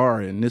play at a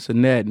bar and this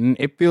and that. And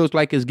it feels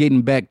like it's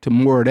getting back to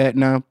more of that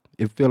now.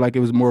 It feels like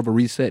it was more of a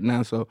reset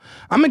now. So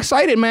I'm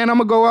excited, man. I'm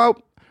going to go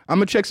out. I'm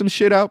going to check some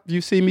shit out. If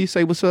you see me,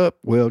 say what's up.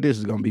 Well, this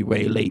is going to be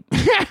way late.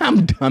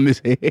 I'm dumb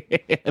as hell.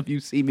 If you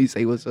see me,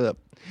 say what's up.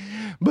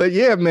 But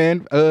yeah,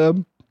 man.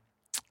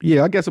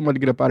 Yeah, I guess I'm about to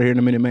get up out of here in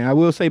a minute, man. I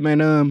will say,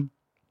 man,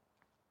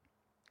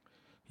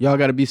 y'all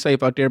got to be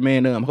safe out there,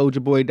 man. Hold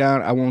your boy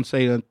down. I won't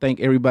say thank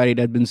everybody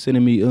that's been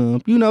sending me,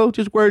 you know,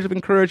 just words of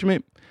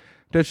encouragement.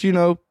 That's, you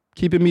know,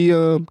 keeping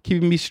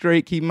me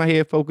straight, keeping my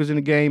head focused in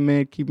the game,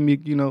 man. Keeping me,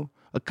 you know,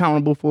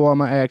 accountable for all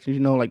my actions, you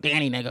know, like,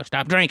 Danny, nigga,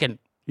 stop drinking,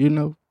 you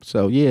know.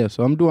 So, yeah,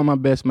 so I'm doing my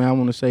best, man. I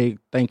want to say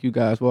thank you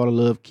guys for all the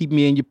love. Keep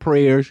me in your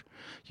prayers.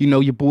 You know,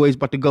 your boy's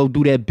about to go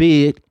do that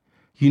bid.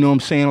 You know what I'm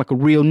saying? Like a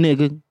real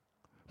nigga.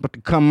 About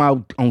to come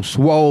out on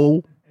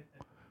swole.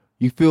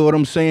 You feel what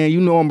I'm saying? You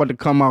know I'm about to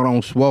come out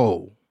on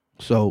swole.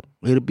 So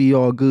it'll be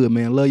all good,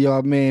 man. Love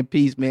y'all, man.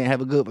 Peace, man.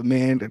 Have a good one,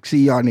 man.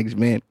 See y'all niggas,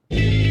 man.